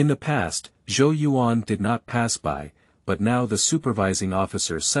 In the past, Zhou Yuan did not pass by, but now the supervising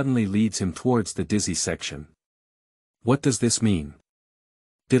officer suddenly leads him towards the dizzy section. What does this mean?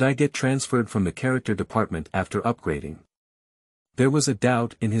 Did I get transferred from the character department after upgrading? There was a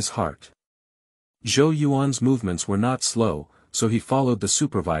doubt in his heart. Zhou Yuan's movements were not slow, so he followed the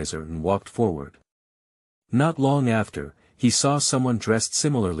supervisor and walked forward. Not long after, he saw someone dressed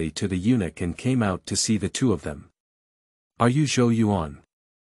similarly to the eunuch and came out to see the 2 of them. Are you Zhou Yuan?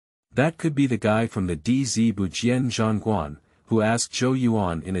 That could be the guy from the DZ Bujian Zhangguan, who asked Zhou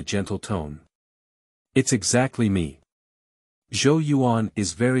Yuan in a gentle tone. It's exactly me. Zhou Yuan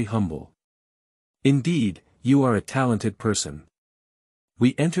is very humble. Indeed, you are a talented person.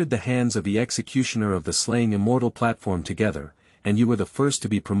 We entered the hands of the executioner of the Slaying Immortal platform together, and you were the first to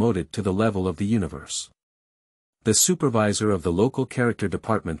be promoted to the level of the universe. The supervisor of the local character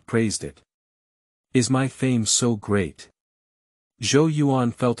department praised it. Is my fame so great? Zhou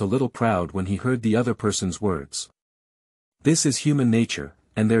Yuan felt a little proud when he heard the other person's words. This is human nature,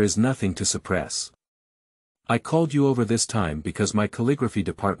 and there is nothing to suppress. I called you over this time because my calligraphy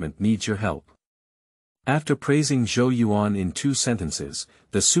department needs your help. After praising Zhou Yuan in 2 sentences,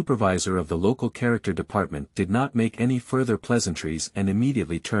 the supervisor of the local character department did not make any further pleasantries and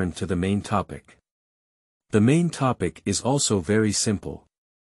immediately turned to the main topic. The main topic is also very simple.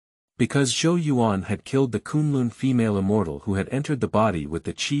 Because Zhou Yuan had killed the Kunlun female immortal who had entered the body with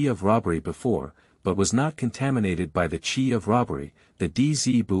the qi of robbery before, but was not contaminated by the qi of robbery, the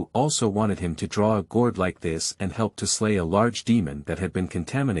DZ Bu also wanted him to draw a gourd like this and help to slay a large demon that had been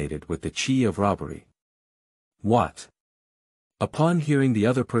contaminated with the qi of robbery. What? Upon hearing the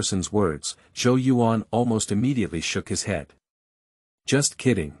other person's words, Zhou Yuan almost immediately shook his head. Just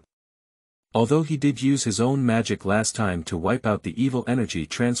kidding. Although he did use his own magic last time to wipe out the evil energy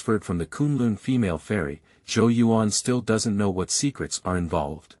transferred from the Kunlun female fairy, Zhou Yuan still doesn't know what secrets are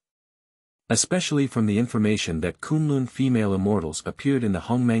involved. Especially from the information that Kunlun female immortals appeared in the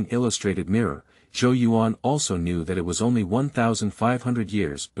Hongmeng illustrated mirror, Zhou Yuan also knew that it was only 1,500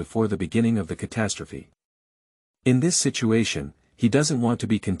 years before the beginning of the catastrophe. In this situation, he doesn't want to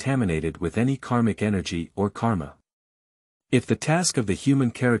be contaminated with any karmic energy or karma. If the task of the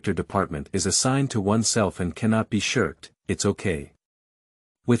human character department is assigned to oneself and cannot be shirked, it's okay.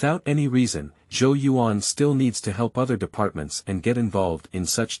 Without any reason, Zhou Yuan still needs to help other departments and get involved in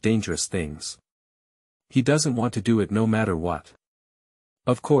such dangerous things. He doesn't want to do it no matter what.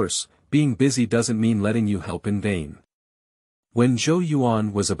 Of course, being busy doesn't mean letting you help in vain. When Zhou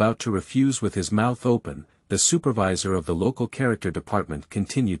Yuan was about to refuse with his mouth open, the supervisor of the local character department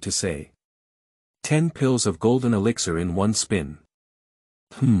continued to say. 10 pills of golden elixir in one spin.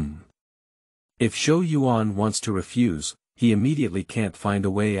 If Zhou Yuan wants to refuse, he immediately can't find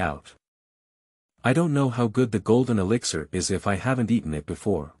a way out. I don't know how good the golden elixir is if I haven't eaten it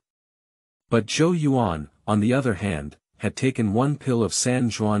before. But Zhou Yuan, on the other hand, had taken 1 pill of San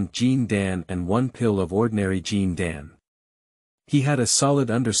Zhuan Jin Dan and 1 pill of ordinary Jin Dan. He had a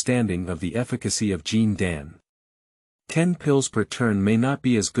solid understanding of the efficacy of Jin Dan. 10 pills per turn may not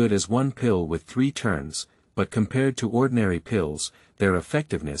be as good as 1 pill with 3 turns, but compared to ordinary pills, their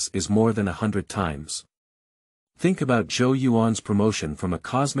effectiveness is more than 100 times. Think about Zhou Yuan's promotion from a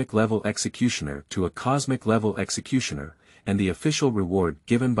cosmic level executioner to a cosmic level executioner, and the official reward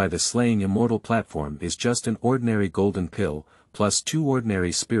given by the Slaying Immortal platform is just an ordinary golden pill, plus 2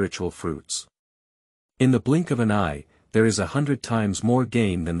 ordinary spiritual fruits. In the blink of an eye, there is 100 times more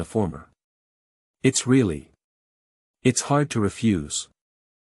gain than the former. It's hard to refuse.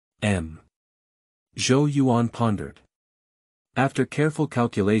 Zhou Yuan pondered. After careful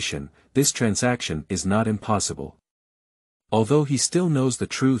calculation, this transaction is not impossible. Although he still knows the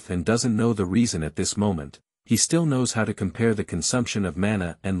truth and doesn't know the reason at this moment, he still knows how to compare the consumption of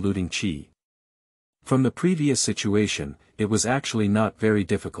mana and looting qi. From the previous situation, it was actually not very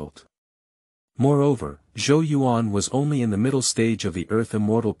difficult. Moreover, Zhou Yuan was only in the middle stage of the Earth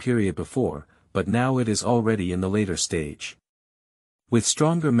Immortal period before, but now it is already in the later stage. With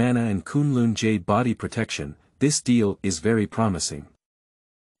stronger mana and Kunlun Jade body protection, this deal is very promising.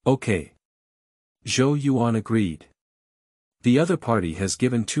 Okay. Zhou Yuan agreed. The other party has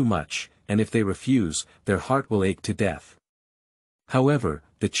given too much, and if they refuse, their heart will ache to death. However,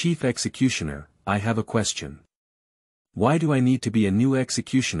 the chief executioner, I have a question. Why do I need to be a new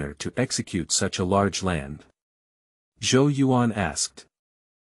executioner to execute such a large land? Zhou Yuan asked.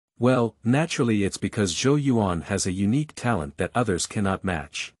 Well, naturally it's because Zhou Yuan has a unique talent that others cannot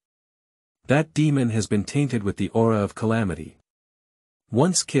match. That demon has been tainted with the aura of calamity.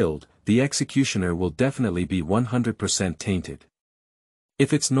 Once killed, the executioner will definitely be 100% tainted.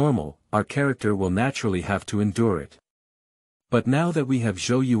 If it's normal, our character will naturally have to endure it. But now that we have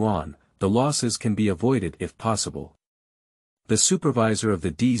Zhou Yuan, the losses can be avoided if possible. The supervisor of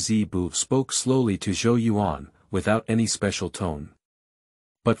the DZ booth spoke slowly to Zhou Yuan, without any special tone.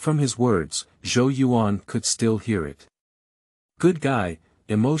 But from his words, Zhou Yuan could still hear it. Good guy,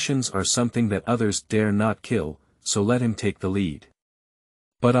 emotions are something that others dare not kill, so let him take the lead.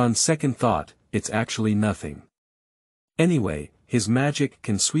 But on second thought, it's actually nothing. Anyway, his magic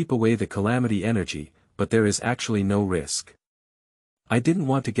can sweep away the calamity energy, but there is actually no risk. I didn't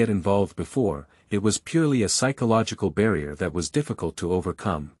want to get involved before, it was purely a psychological barrier that was difficult to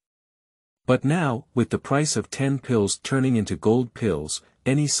overcome. But now, with the price of 10 pills turning into gold pills,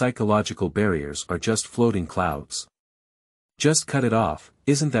 any psychological barriers are just floating clouds. Just cut it off,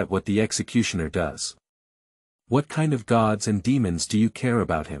 isn't that what the executioner does? What kind of gods and demons do you care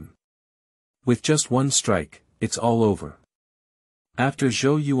about him? With just one strike, it's all over. After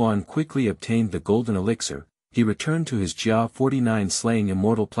Zhou Yuan quickly obtained the golden elixir, he returned to his Jia 49 Slaying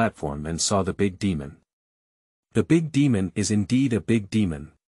Immortal platform and saw the big demon. The big demon is indeed a big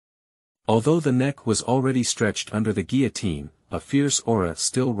demon. Although the neck was already stretched under the guillotine, a fierce aura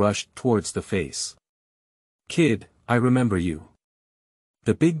still rushed towards the face. Kid, I remember you.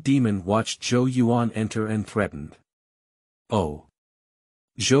 The big demon watched Zhou Yuan enter and threatened. Oh.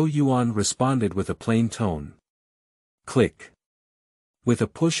 Zhou Yuan responded with a plain tone. Click. With a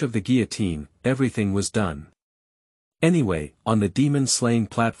push of the guillotine, everything was done. Anyway, on the demon-slaying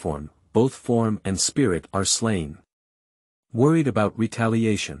platform, both form and spirit are slain. Worried about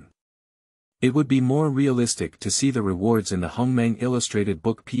retaliation. It would be more realistic to see the rewards in the Hongmeng Illustrated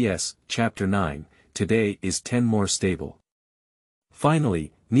Book PS, Chapter 9, today is 10 more stable.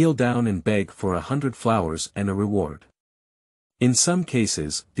 Finally, kneel down and beg for 100 flowers and a reward. In some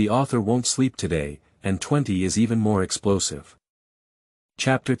cases, the author won't sleep today, and 20 is even more explosive.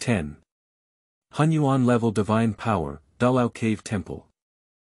 Chapter 10. Hunyuan Level Divine Power, Dalao Cave Temple.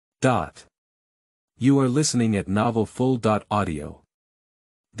 You are listening at novelfull.audio.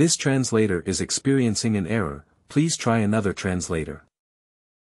 This translator is experiencing an error, please try another translator.